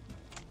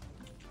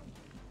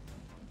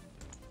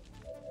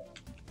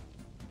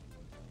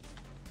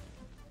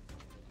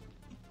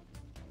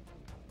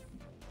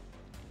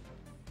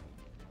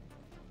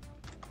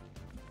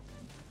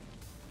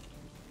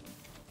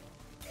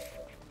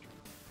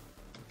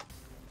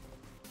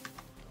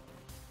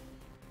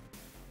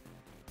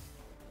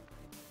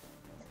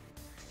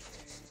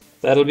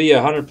 That'll be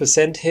a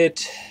 100%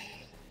 hit,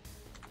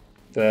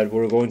 but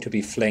we're going to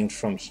be flanked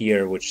from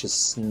here, which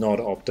is not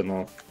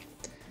optimal.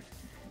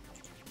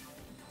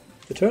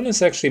 The turn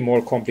is actually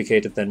more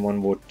complicated than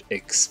one would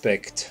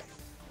expect.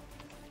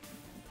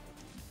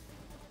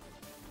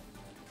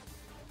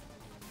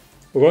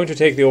 We're going to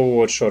take the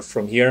overwatch shot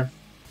from here.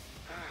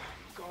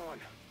 Go on.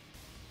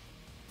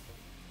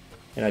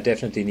 And I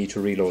definitely need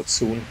to reload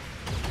soon.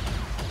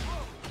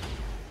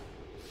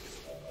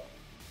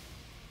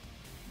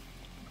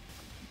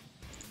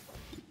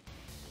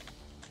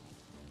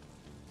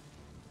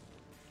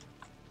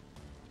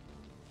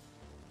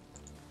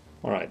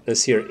 Alright,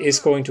 this here is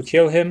going to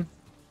kill him.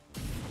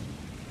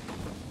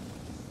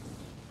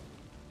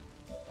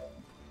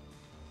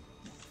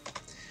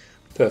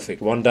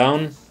 Perfect, one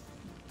down.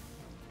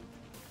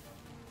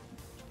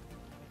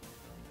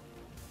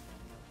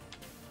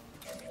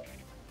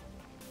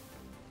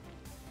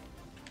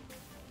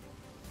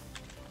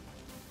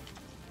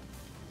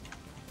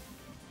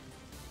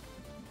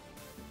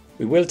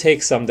 We will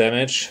take some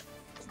damage,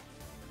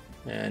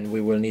 and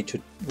we will need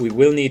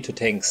to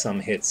tank some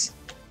hits.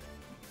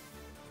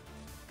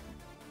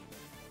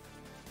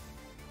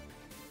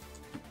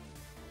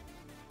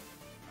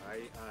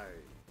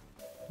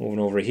 Moving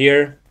over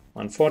here.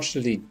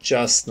 Unfortunately,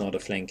 just not a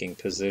flanking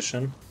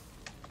position.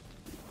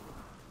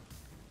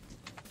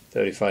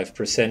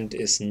 35%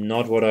 is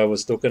not what I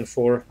was looking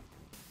for.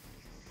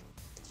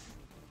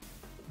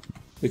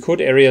 We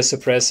could area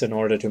suppress in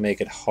order to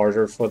make it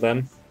harder for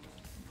them.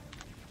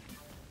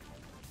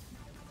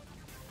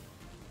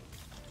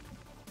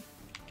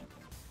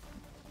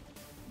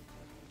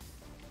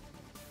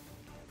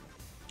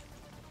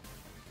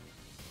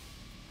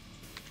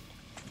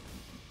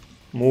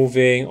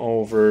 Moving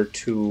over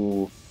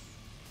to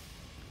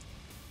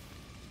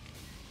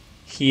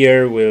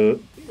here will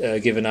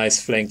give a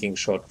nice flanking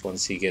shot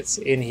once he gets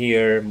in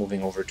here.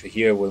 Moving over to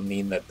here will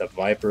mean that the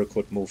Viper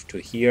could move to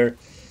here.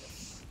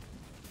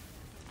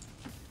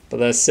 But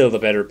that's still the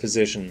better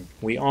position.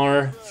 We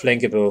are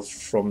flankable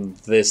from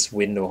this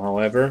window,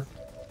 however.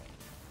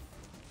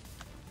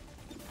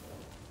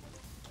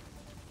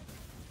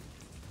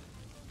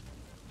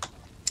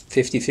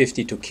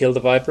 (50-50) to kill the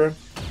Viper.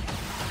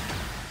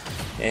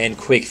 And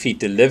quick feet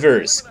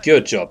delivers.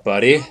 Good job,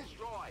 buddy.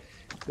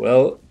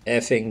 Well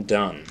effing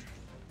done.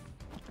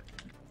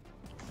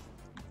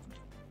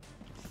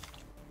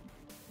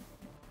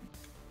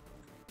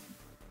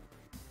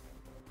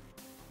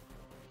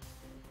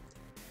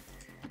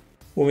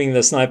 Moving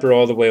the sniper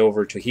all the way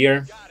over to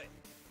here.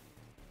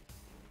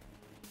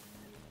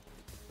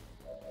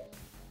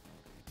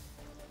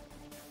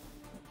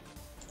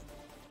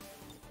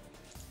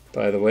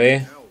 By the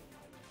way,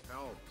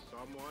 Help,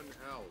 someone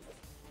help.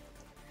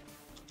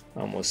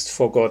 almost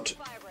forgot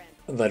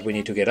that we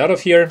need to get out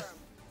of here.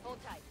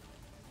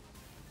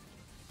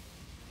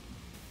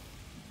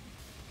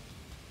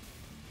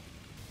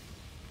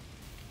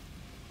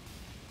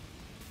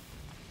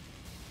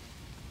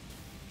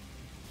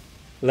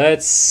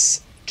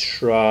 Let's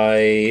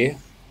try...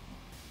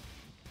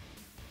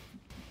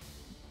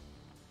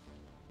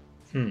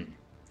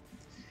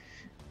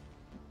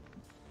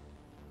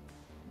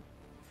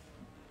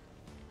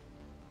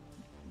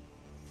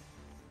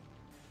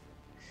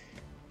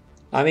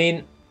 I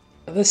mean,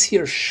 this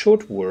here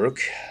should work,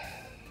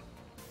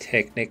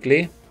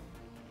 technically.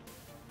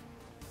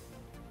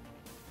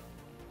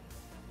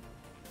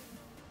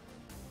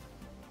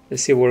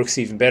 This here works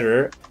even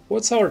better.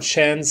 What's our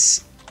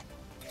chance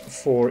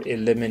for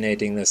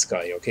eliminating this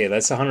guy? Okay,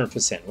 that's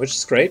 100%, which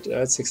is great.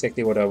 That's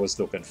exactly what I was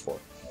looking for.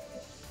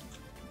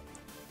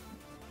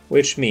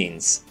 Which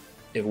means,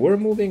 if we're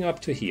moving up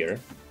to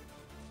here...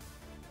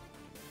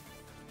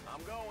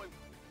 I'm going.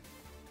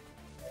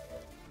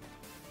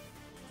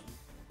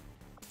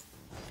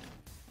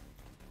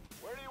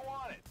 Where do you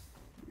want it?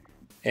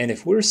 And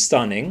if we're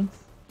stunning,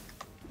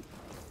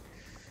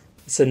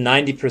 it's a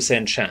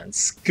 90%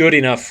 chance. Good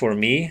enough for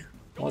me.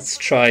 Let's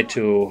try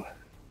to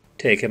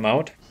take him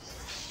out.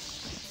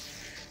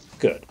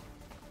 Good.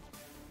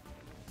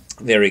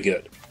 Very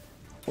good.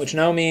 Which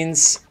now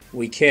means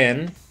we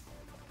can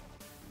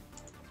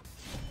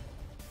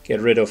get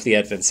rid of the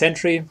Advent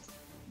Sentry.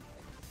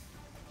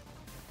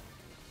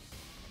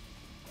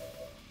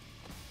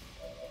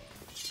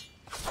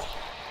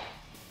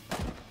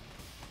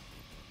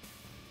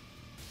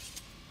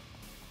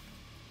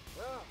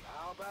 Well,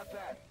 how about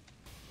that?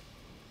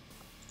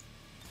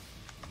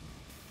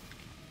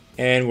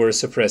 And we're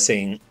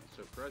suppressing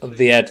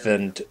the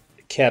Advent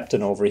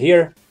Captain over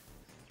here.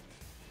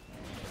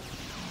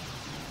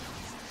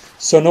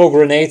 So no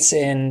grenades,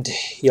 and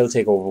he'll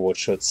take overwatch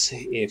shots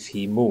if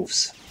he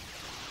moves.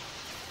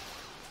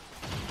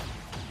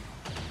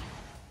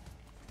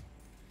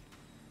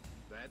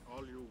 That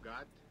all you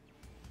got?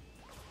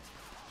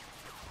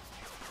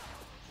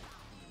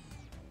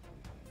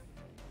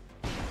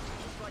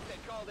 Looks like they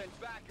called in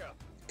backup.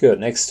 Good,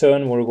 next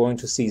turn we're going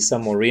to see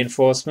some more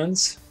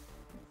reinforcements.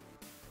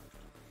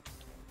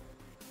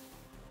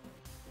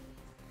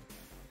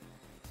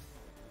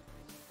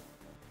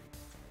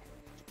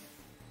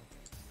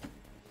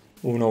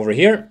 Moving over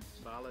here.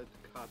 Solid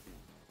copy.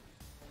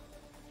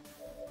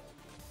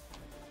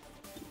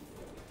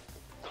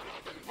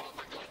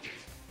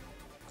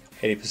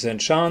 80%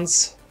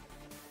 chance.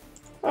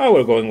 Oh,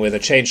 we're going with a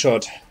chain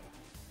shot.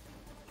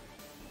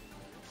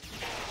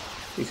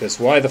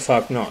 Because why the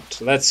fuck not?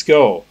 Let's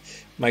go.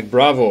 Mike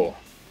Bravo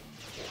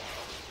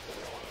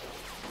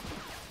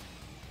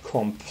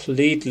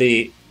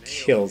completely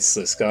kills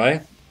this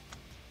guy.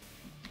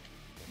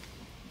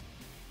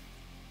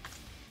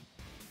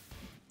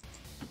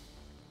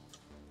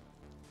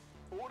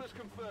 Orders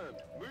confirmed.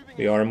 Moving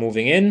We are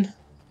moving in,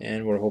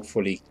 and we're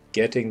hopefully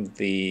getting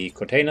the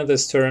container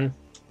this turn.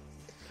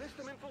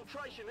 System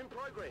infiltration in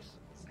progress.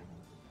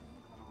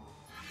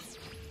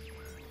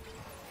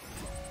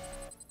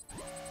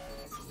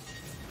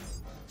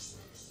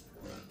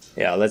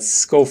 Yeah,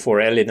 let's go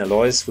for alien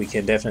alloys. We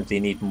can definitely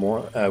need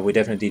more. We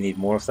definitely need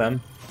more of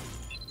them,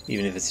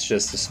 even if it's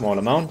just a small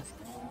amount.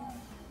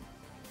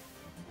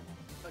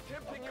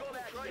 Attempting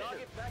infiltration.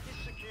 Target package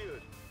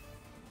secured.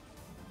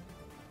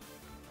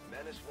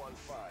 Menace 1-5.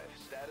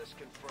 Status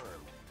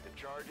confirmed. The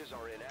charges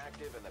are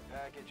inactive and the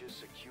package is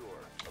secure.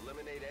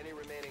 Eliminate any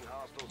remaining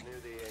hostiles near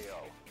the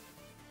AO.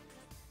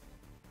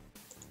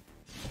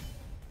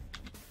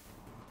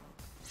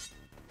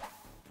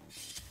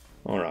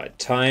 Alright,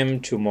 time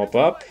to mop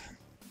up.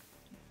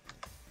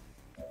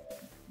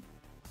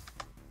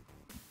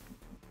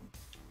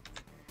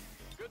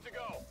 Good to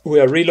go. We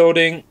are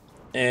reloading,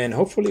 and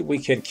hopefully we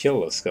can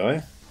kill this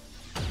guy.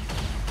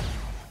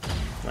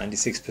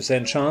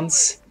 96%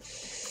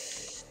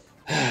 chance.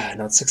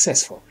 Not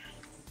successful.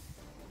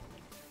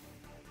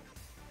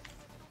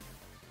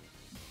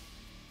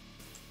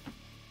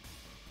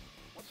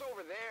 What's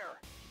over there?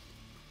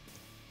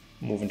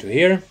 Moving to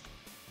here.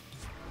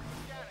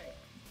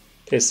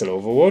 Pistol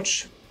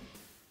Overwatch.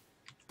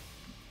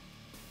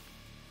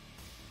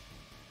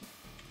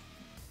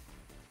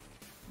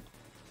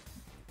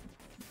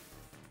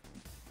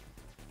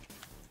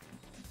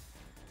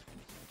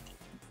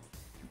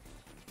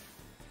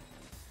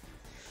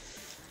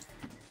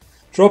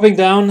 Dropping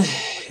down,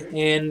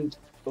 and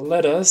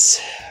let us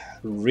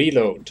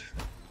reload.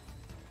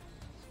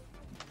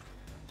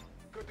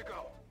 Good to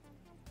go.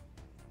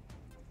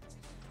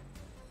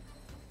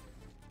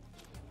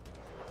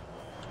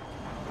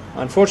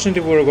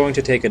 Unfortunately, we're going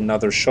to take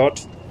another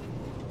shot.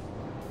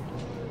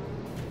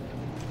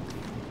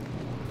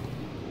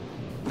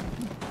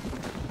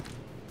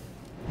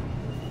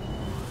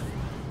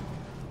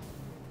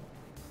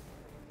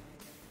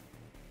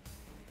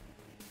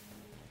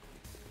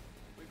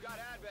 We've got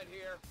Advent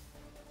here.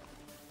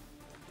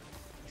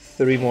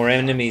 3 more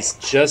enemies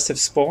just have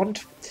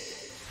spawned.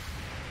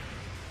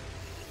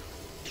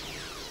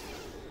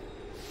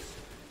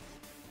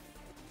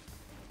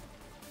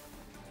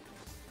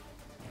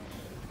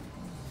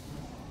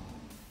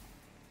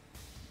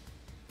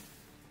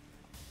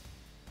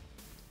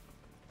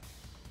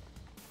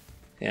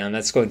 Yeah, and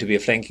that's going to be a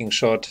flanking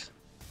shot.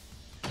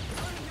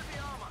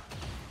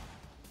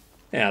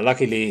 Yeah,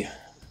 luckily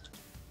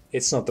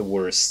it's not the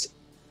worst.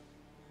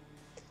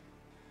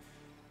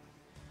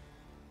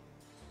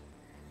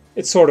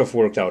 It sort of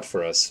worked out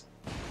for us.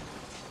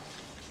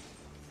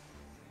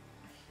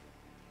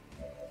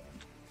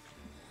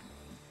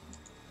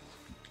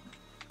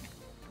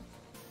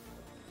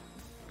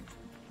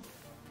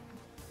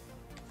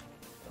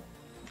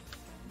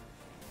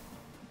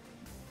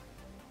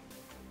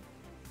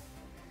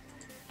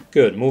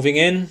 Good, moving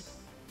in.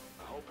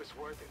 I hope it's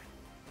worth it.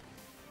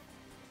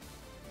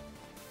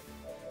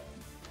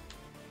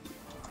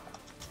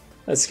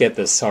 Let's get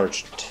this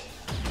sergeant.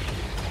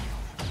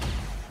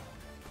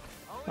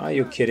 Are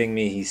you kidding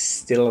me? He's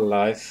still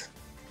alive.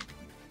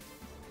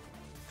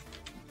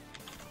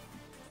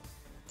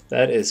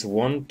 That is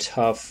one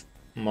tough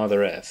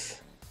mother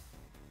F.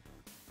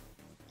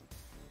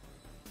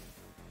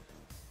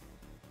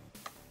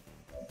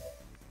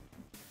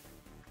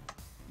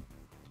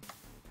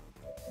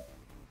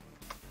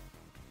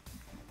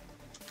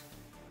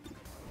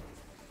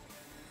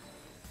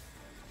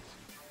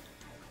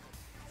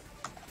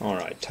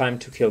 Alright, time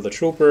to kill the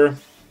trooper.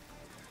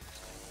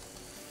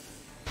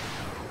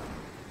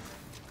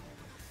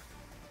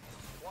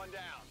 One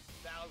down.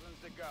 Thousands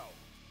to go.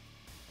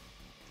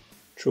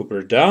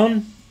 Trooper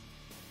down.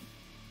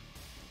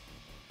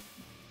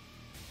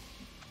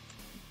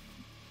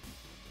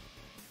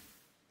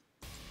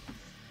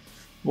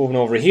 Moving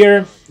over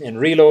here and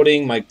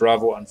reloading. Mike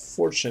Bravo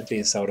unfortunately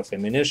is out of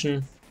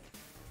ammunition.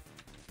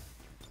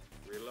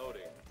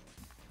 Reloading.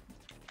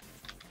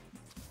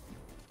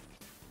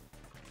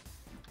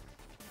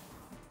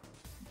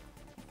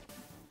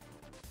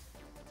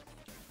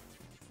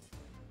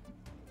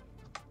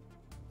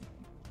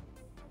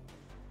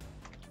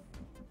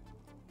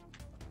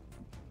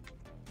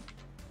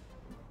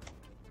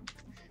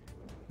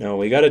 No,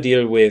 we gotta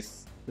deal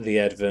with the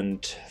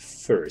Advent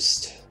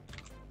first.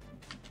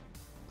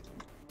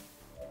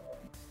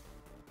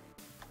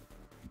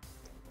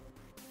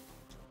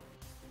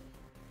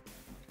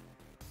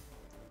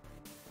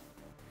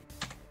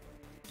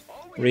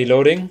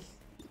 Reloading.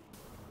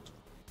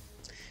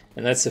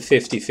 And that's a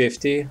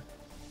 50-50.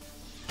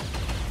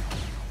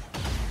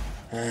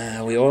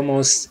 We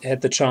almost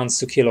had the chance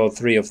to kill all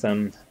 3 of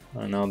them.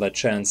 Now that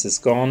chance is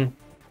gone.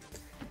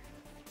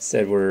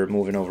 Instead we're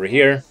moving over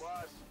here.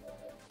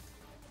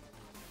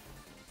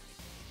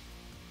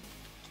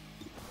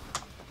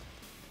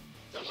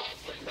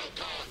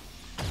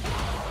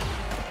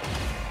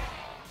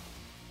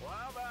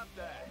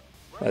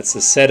 That's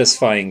a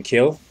satisfying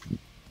kill.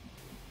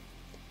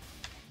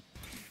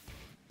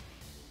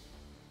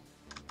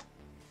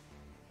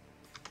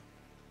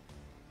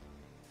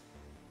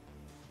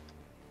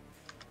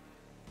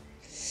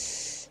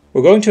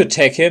 We're going to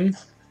attack him.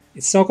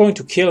 It's not going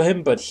to kill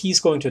him, but he's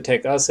going to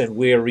attack us, and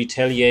we're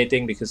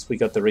retaliating because we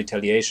got the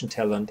retaliation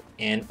talent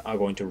and are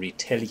going to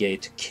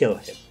retaliate to kill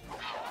him.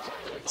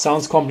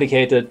 Sounds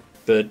complicated,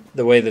 but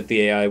the way that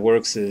the AI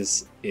works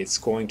is it's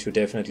going to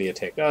definitely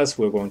attack us,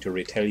 we're going to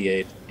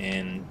retaliate,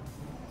 and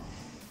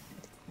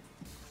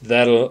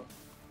that'll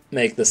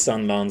make the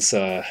Stun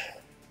Lancer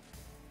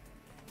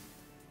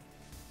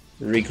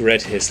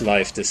regret his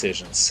life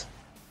decisions.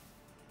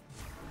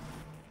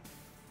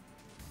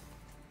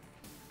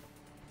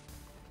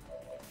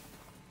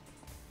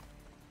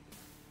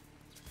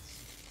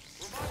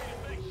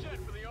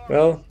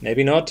 Well,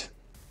 maybe not.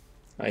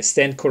 I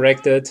stand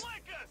corrected.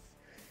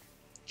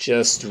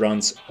 Just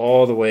runs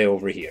all the way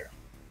over here.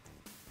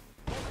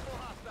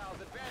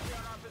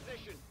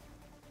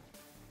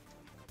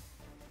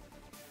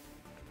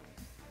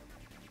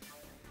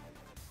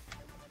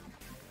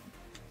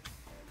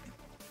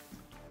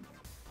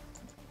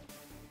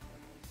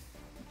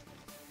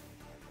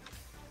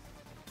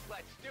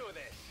 Let's do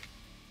this.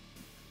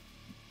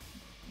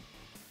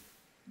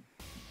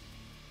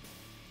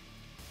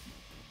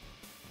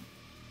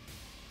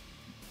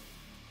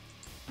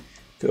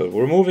 Good,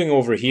 we're moving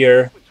over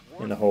here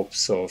in the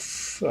hopes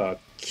of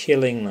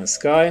killing this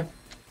guy.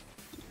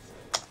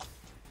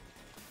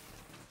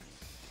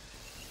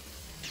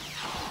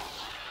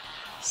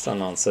 Stun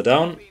Lancer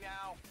down.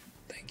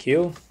 Thank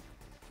you.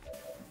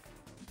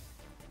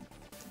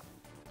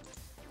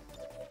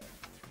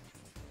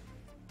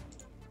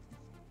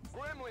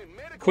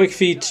 Quick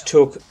Feet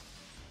took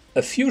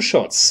a few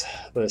shots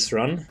this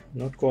run,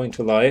 not going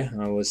to lie.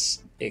 I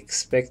was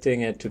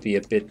expecting it to be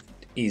a bit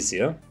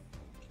easier.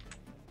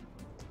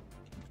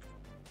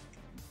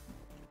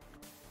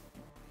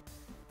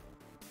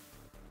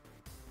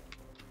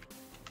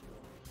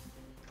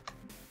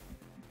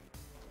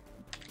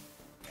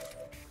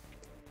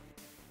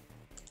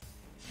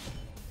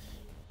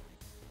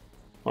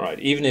 Alright,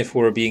 even if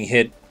we're being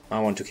hit, I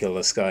want to kill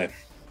this guy.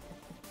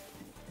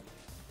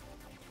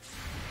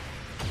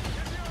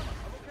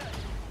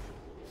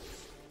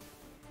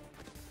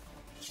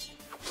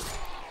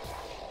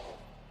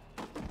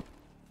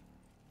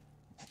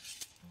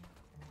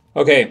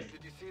 Okay,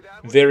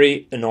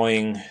 very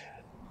annoying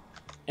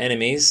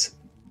enemies.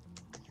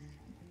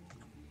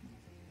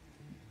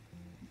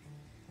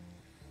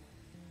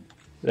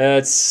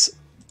 Let's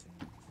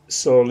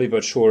slowly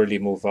but surely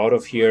move out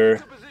of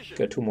here.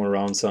 Get 2 more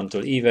rounds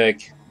until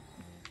evac.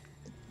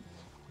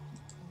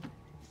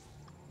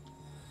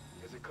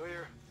 Is it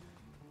clear?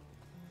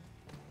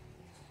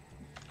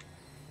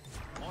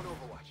 On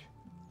Overwatch.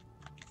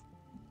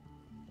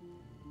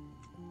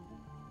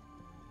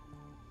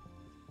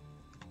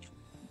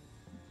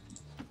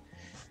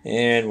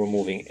 And we're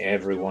moving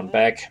everyone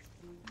back.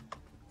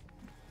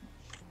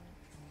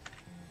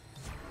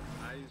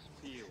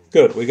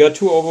 Good, we got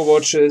 2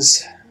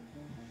 Overwatches,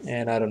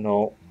 and I don't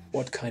know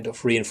what kind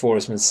of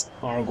reinforcements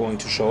are going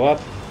to show up.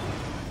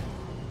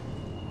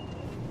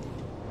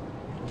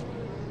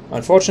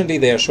 Unfortunately,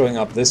 they are showing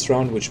up this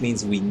round, which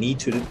means we need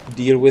to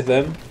deal with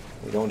them.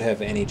 We don't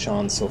have any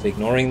chance of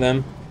ignoring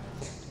them.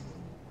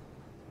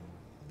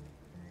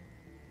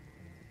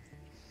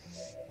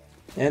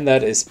 And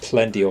that is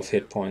plenty of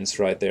hit points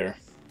right there.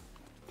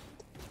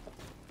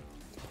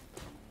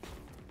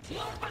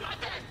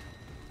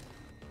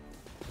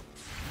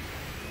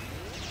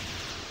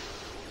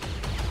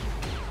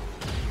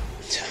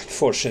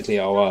 Unfortunately,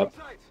 our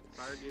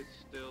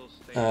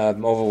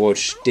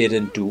Overwatch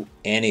didn't do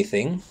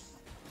anything.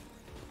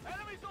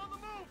 Enemies on the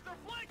move! They're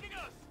flanking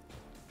us!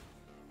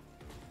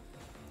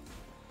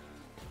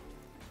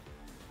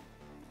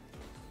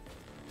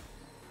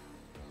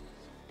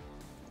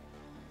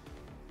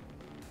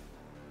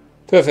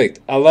 Perfect.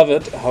 I love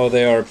it how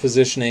they are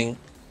positioning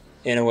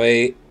in a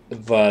way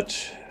that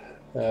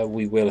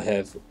we will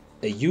have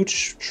a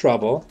huge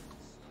trouble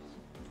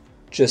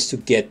just to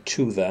get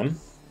to them.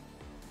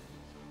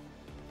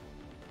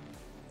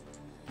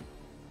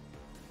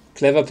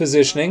 Clever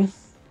positioning.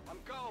 I'm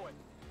going.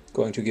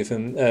 Going to give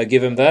him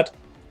that.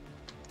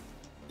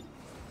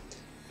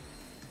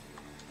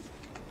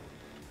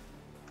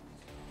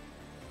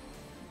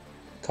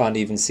 Can't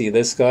even see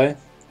this guy.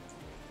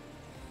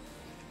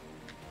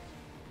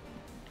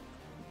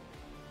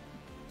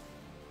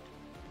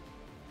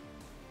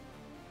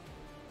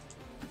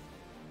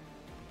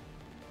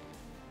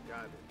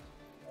 Got it.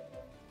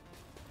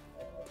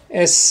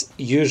 As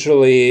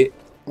usually,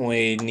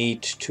 we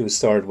need to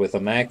start with a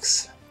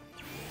max.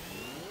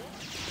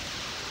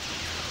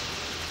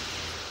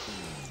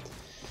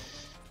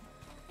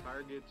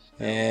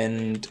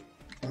 And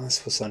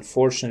this was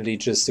unfortunately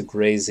just a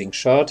grazing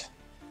shot.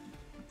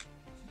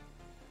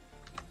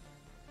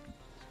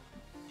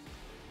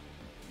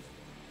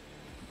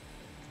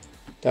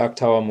 Dark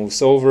Tower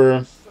moves over.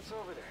 What's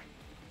over there?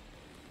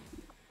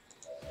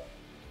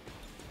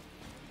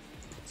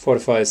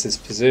 fortifies his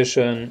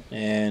position,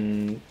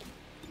 and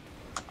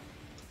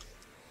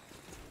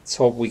let's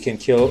hope we can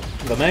kill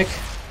the mech.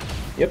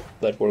 Yep,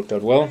 that worked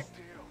out well.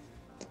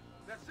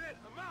 That's it,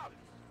 I'm out.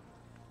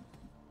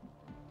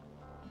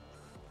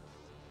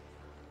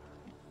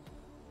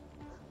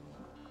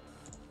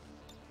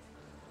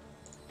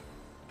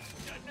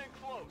 Getting in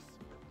close.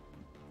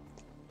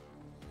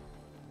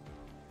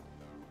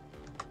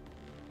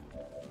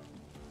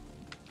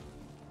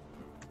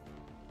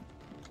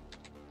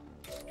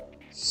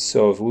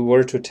 So if we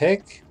were to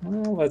attack,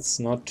 well, that's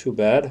not too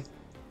bad.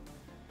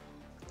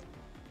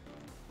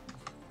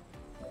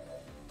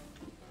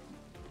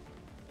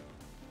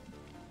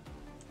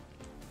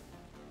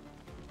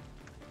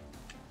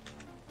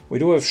 We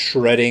do have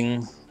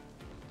shredding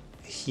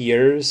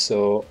here,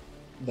 so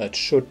that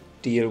should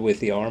deal with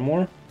the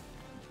armor.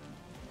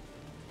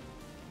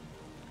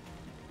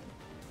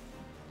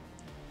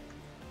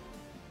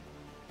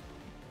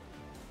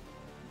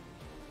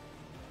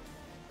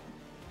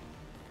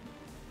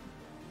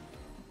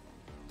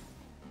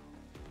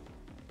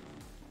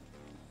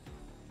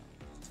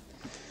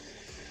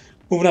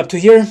 Moving up to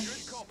here.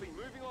 Good copy,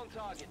 moving on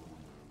target.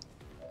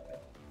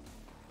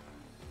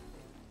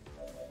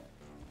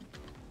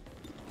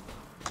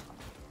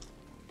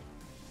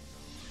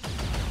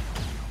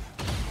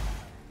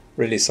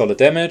 Really solid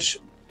damage.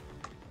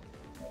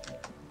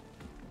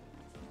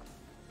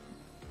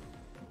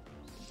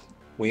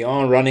 We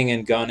are running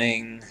and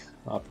gunning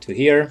up to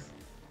here.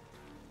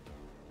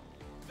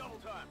 Double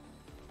time.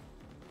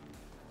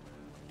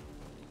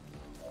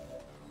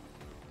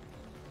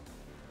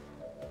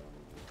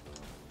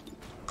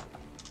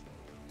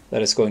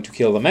 That is going to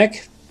kill the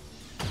mech.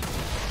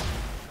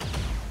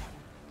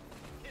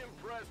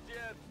 Impressed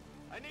yet?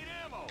 I need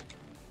ammo.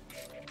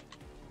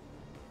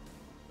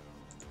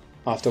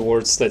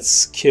 Afterwards,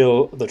 let's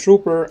kill the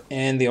trooper,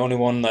 and the only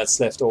one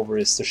that's left over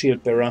is the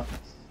shield bearer,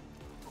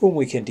 whom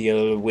we can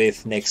deal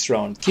with next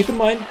round. Keep in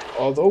mind,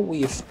 although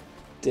we've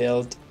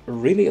dealt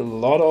really a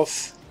lot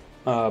of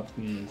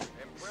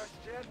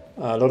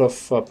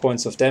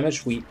points of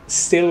damage, we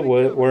still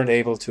weren't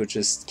able to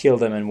just kill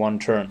them in one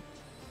turn.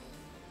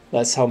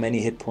 That's how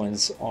many hit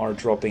points are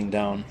dropping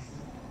down.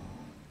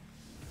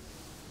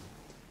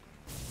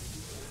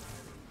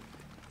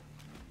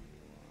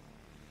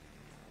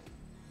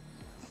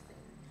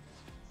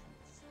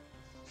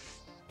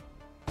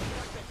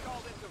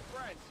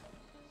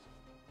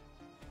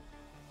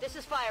 This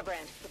is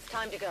Firebrand. It's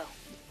time to go.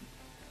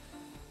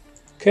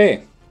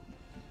 Okay.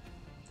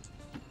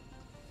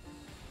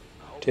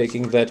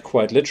 Taking that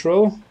quite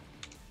literal.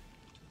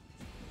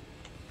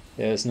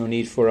 There's no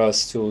need for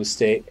us to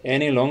stay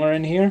any longer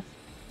in here.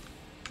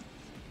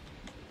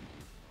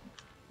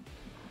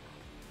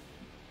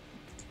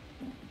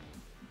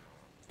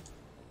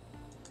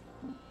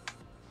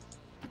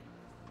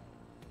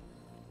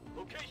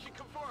 Location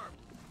confirmed.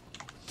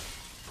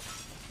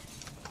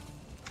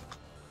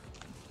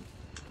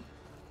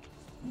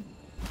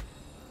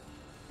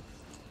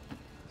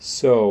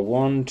 So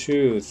 1,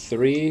 2,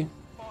 3,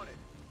 On it.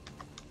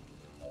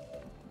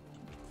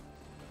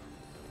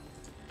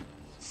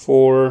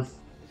 4, Is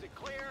it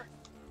clear?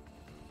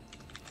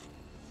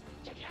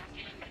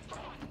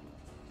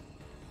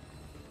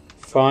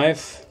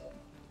 5,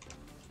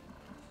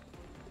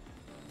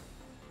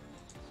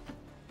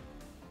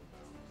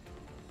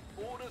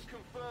 Orders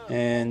confirmed.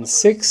 and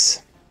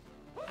 6.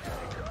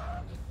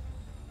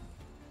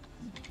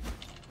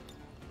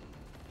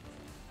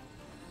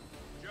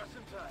 Just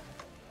in time.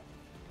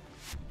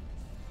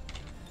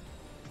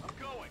 I'm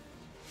going.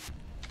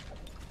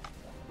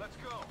 Let's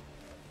go.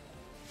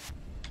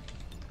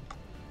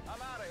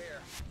 I'm out of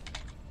here.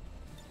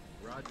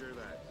 Roger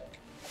that.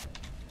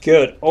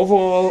 Good.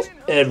 Overall,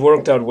 it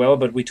worked out well,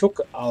 but we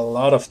took a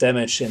lot of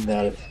damage in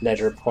the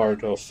latter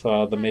part of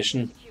the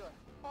mission. Secure.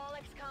 All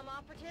XCOM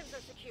operatives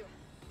are secure.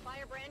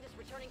 Firebrand is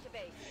returning to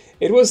base.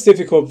 It was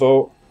difficult,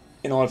 though.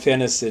 In all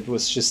fairness, it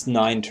was just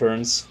 9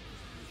 turns.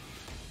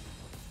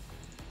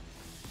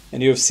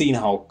 And you've seen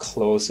how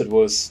close it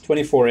was.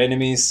 24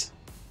 enemies.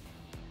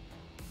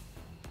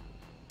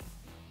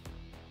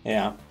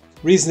 Yeah,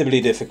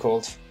 reasonably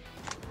difficult.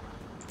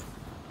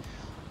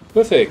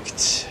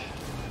 Perfect.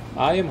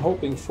 I am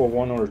hoping for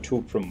 1 or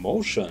 2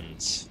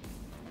 promotions.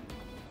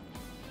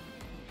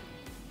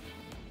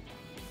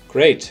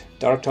 Great.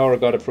 Dark Tower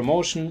got a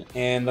promotion,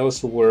 and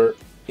those who were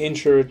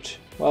injured,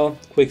 well,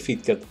 Quick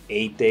Feet got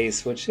 8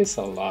 days, which is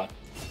a lot.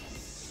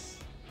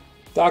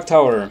 Dark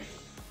Tower.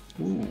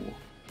 Ooh,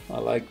 I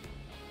like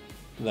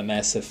the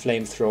massive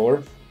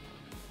flamethrower.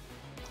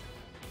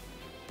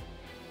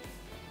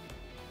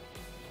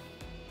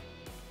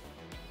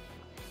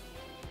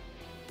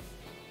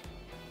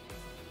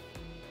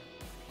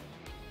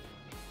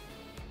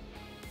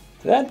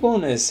 That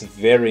one is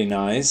very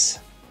nice.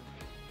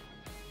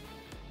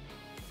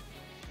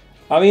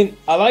 I mean,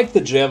 I like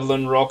the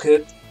Javelin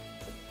rocket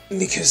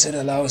because it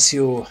allows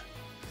you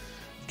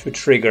to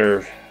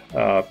trigger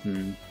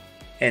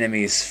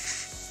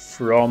enemies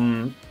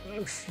from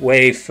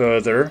way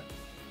further.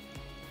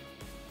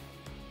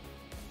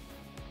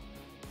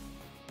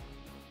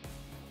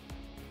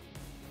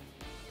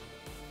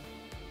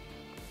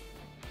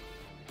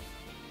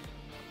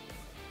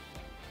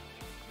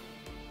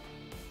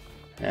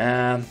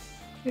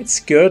 It's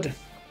good.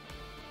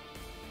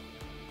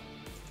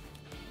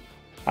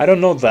 I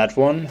don't know that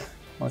one.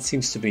 That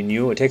seems to be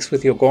new. Attacks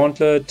with your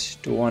gauntlet,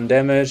 do 1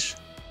 damage.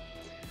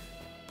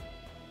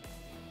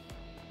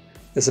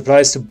 This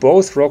applies to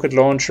both rocket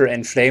launcher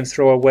and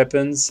flamethrower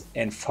weapons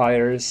and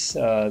fires,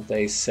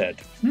 they said.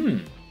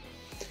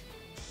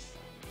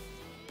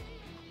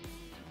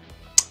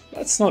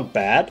 That's not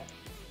bad.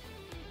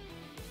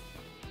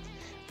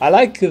 I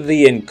like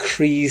the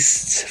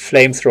increased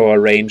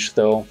flamethrower range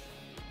though.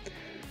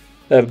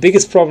 The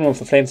biggest problem of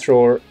the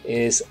flamethrower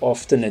is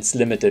often its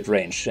limited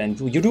range, and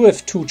you do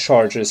have 2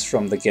 charges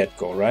from the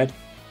get-go, right?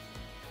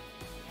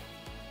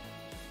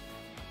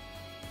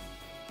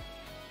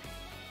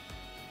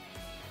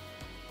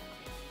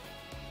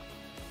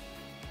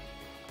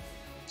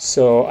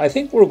 So I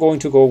think we're going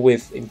to go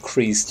with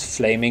increased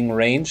flaming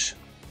range.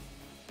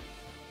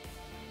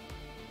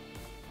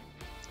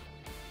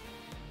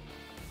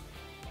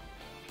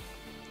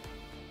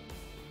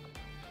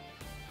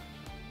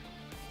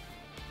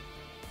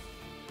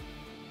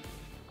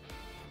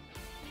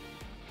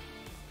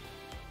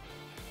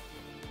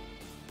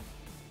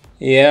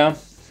 Yeah,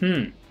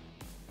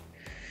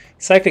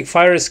 Cyclic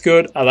Fire is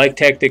good. I like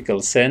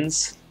Tactical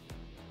Sense.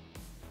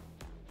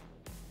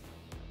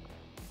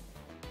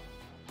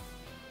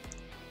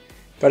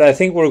 But I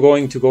think we're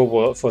going to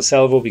go for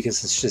Salvo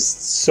because it's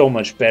just so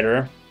much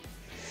better.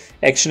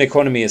 Action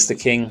Economy is the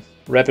king.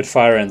 Rapid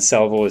Fire and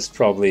Salvo is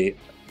probably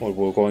what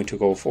we're going to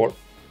go for.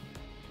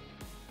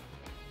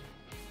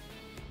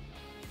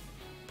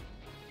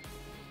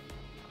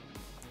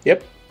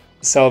 Yep,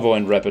 Salvo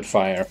and Rapid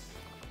Fire.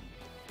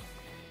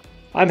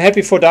 I'm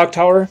happy for Dark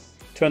Tower.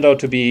 Turned out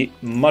to be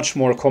much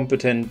more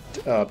competent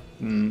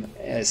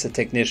as a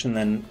technician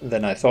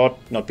than I thought.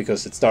 Not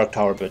because it's Dark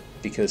Tower, but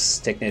because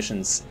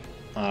technicians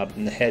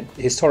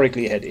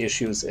historically had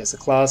issues as a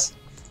class.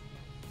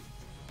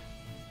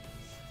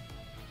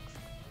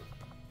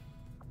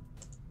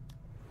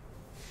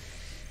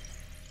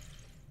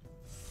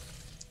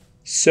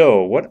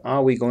 So, what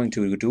are we going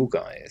to do,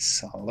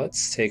 guys?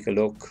 Let's take a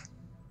look.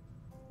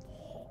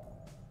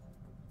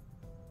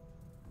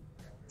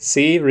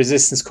 See,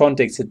 resistance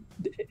contacts.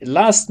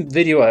 Last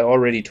video I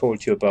already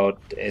told you about.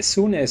 As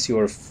soon as you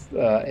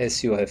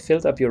have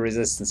filled up your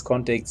resistance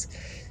contacts,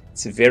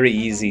 it's very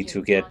easy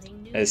to get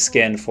a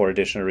scan for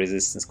additional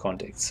resistance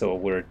contacts. So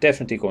we're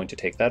definitely going to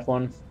take that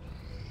one.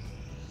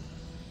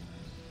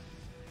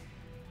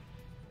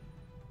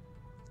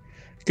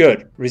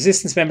 Good.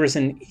 Resistance members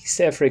in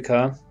East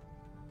Africa,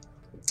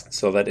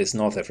 so that is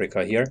North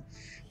Africa here,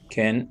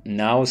 can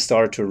now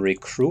start to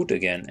recruit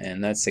again,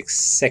 and that's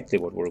exactly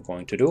what we're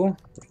going to do.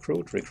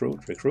 Recruit, recruit,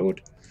 recruit.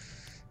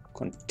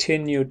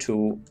 Continue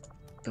to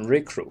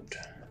recruit.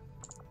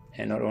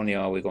 And not only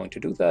are we going to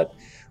do that,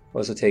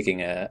 we're also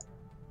taking a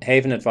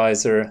Haven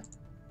Advisor.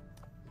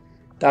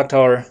 Dark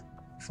Tower,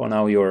 for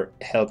now you're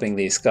helping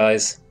these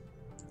guys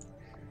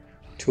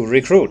to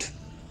recruit.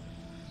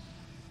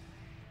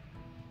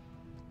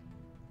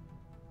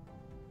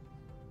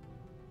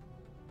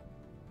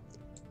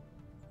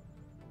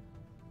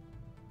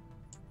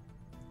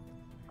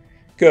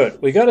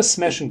 Good, we got a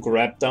smash and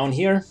grab down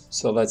here,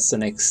 so that's the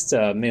next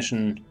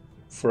mission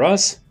for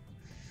us.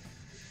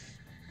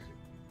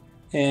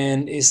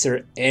 And is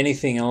there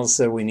anything else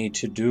that we need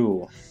to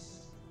do?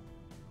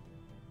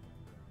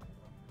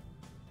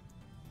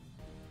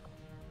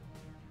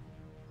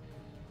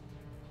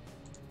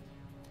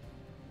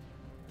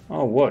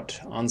 Oh, what?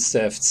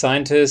 Unstaffed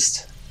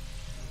scientist.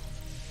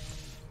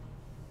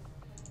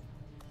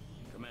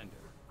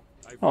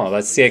 Oh,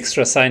 that's the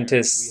extra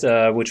scientist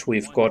which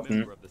we've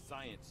gotten.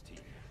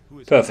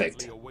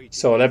 Perfect.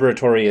 So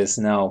laboratory is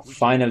now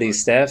finally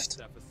staffed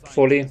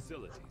fully.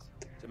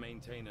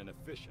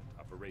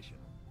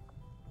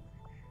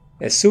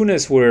 As soon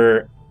as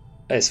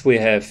we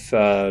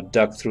have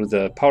dug through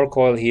the power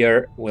coil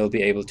here, we'll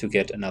be able to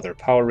get another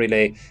power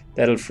relay.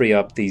 That'll free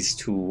up these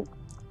 2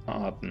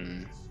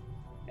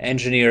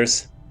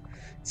 engineers,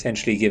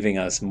 essentially giving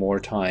us more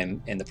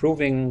time in the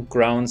proving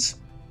grounds.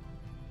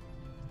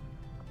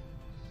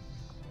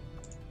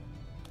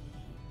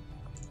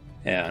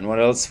 Yeah, and what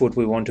else would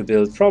we want to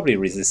build? Probably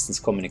resistance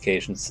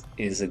communications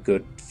is a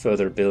good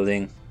further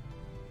building.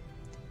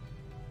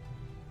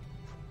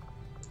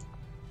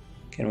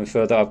 Can we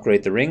further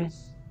upgrade the ring?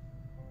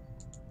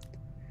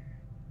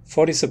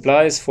 40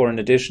 supplies for an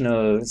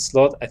additional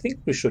slot. I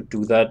think we should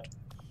do that.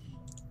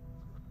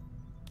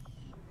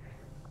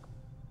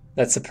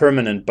 That's a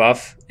permanent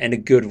buff and a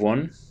good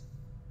one.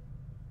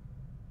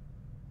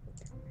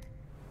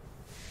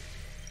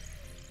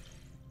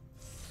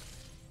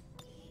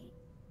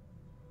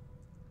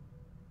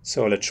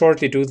 So let's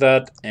shortly do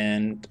that,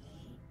 and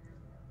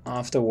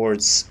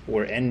afterwards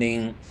we're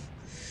ending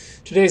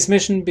today's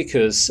mission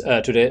because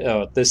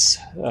this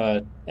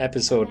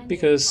episode,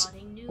 because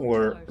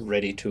we're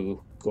ready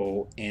to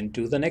go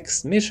into the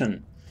next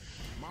mission.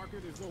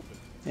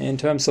 In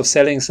terms of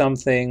selling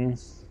something,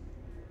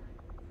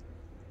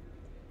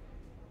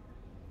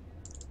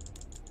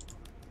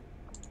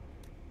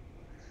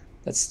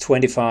 that's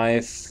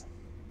 25.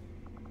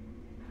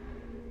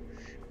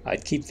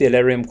 I'd keep the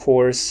Elerium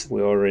cores.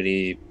 We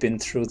already been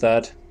through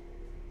that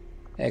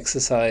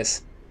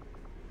exercise.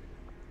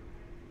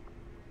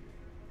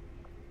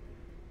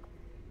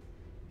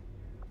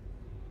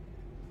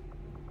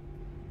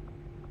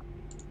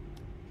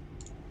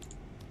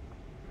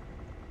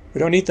 We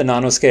don't need the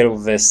nanoscale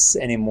vests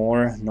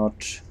anymore,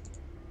 not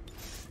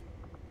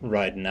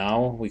right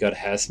now. We got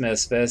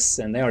hazmat vests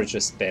and they are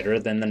just better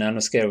than the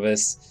nanoscale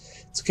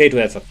vests. It's okay to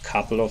have a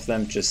couple of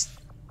them just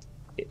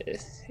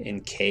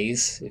in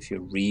case, if you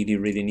really,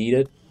 really need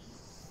it.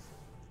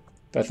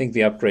 But I think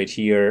the upgrade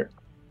here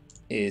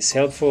is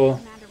helpful.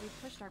 Commander,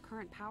 we've pushed our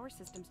current power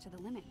systems to the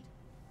limit.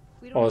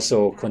 We don't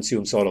Also have the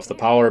consumes capacity all to of the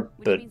expand, power,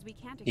 which but means we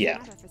can't yeah.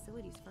 expand our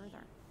facilities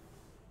further.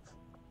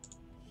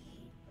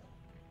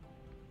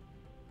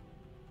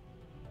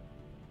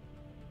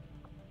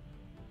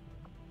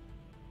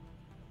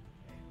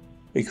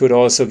 We could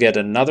also get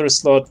another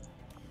slot,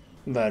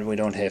 but we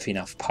don't have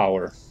enough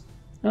power.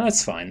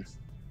 That's fine.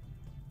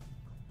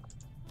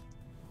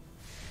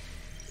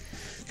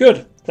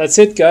 Good, that's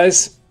it,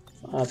 guys.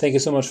 Thank you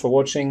so much for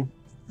watching.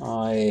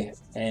 I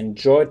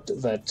enjoyed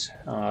that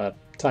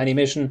tiny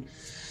mission.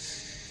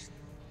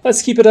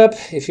 Let's keep it up.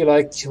 If you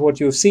liked what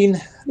you've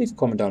seen, leave a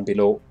comment down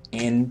below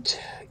and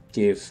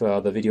give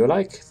the video a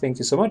like. Thank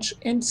you so much,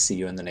 and see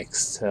you in the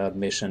next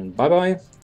mission. Bye bye.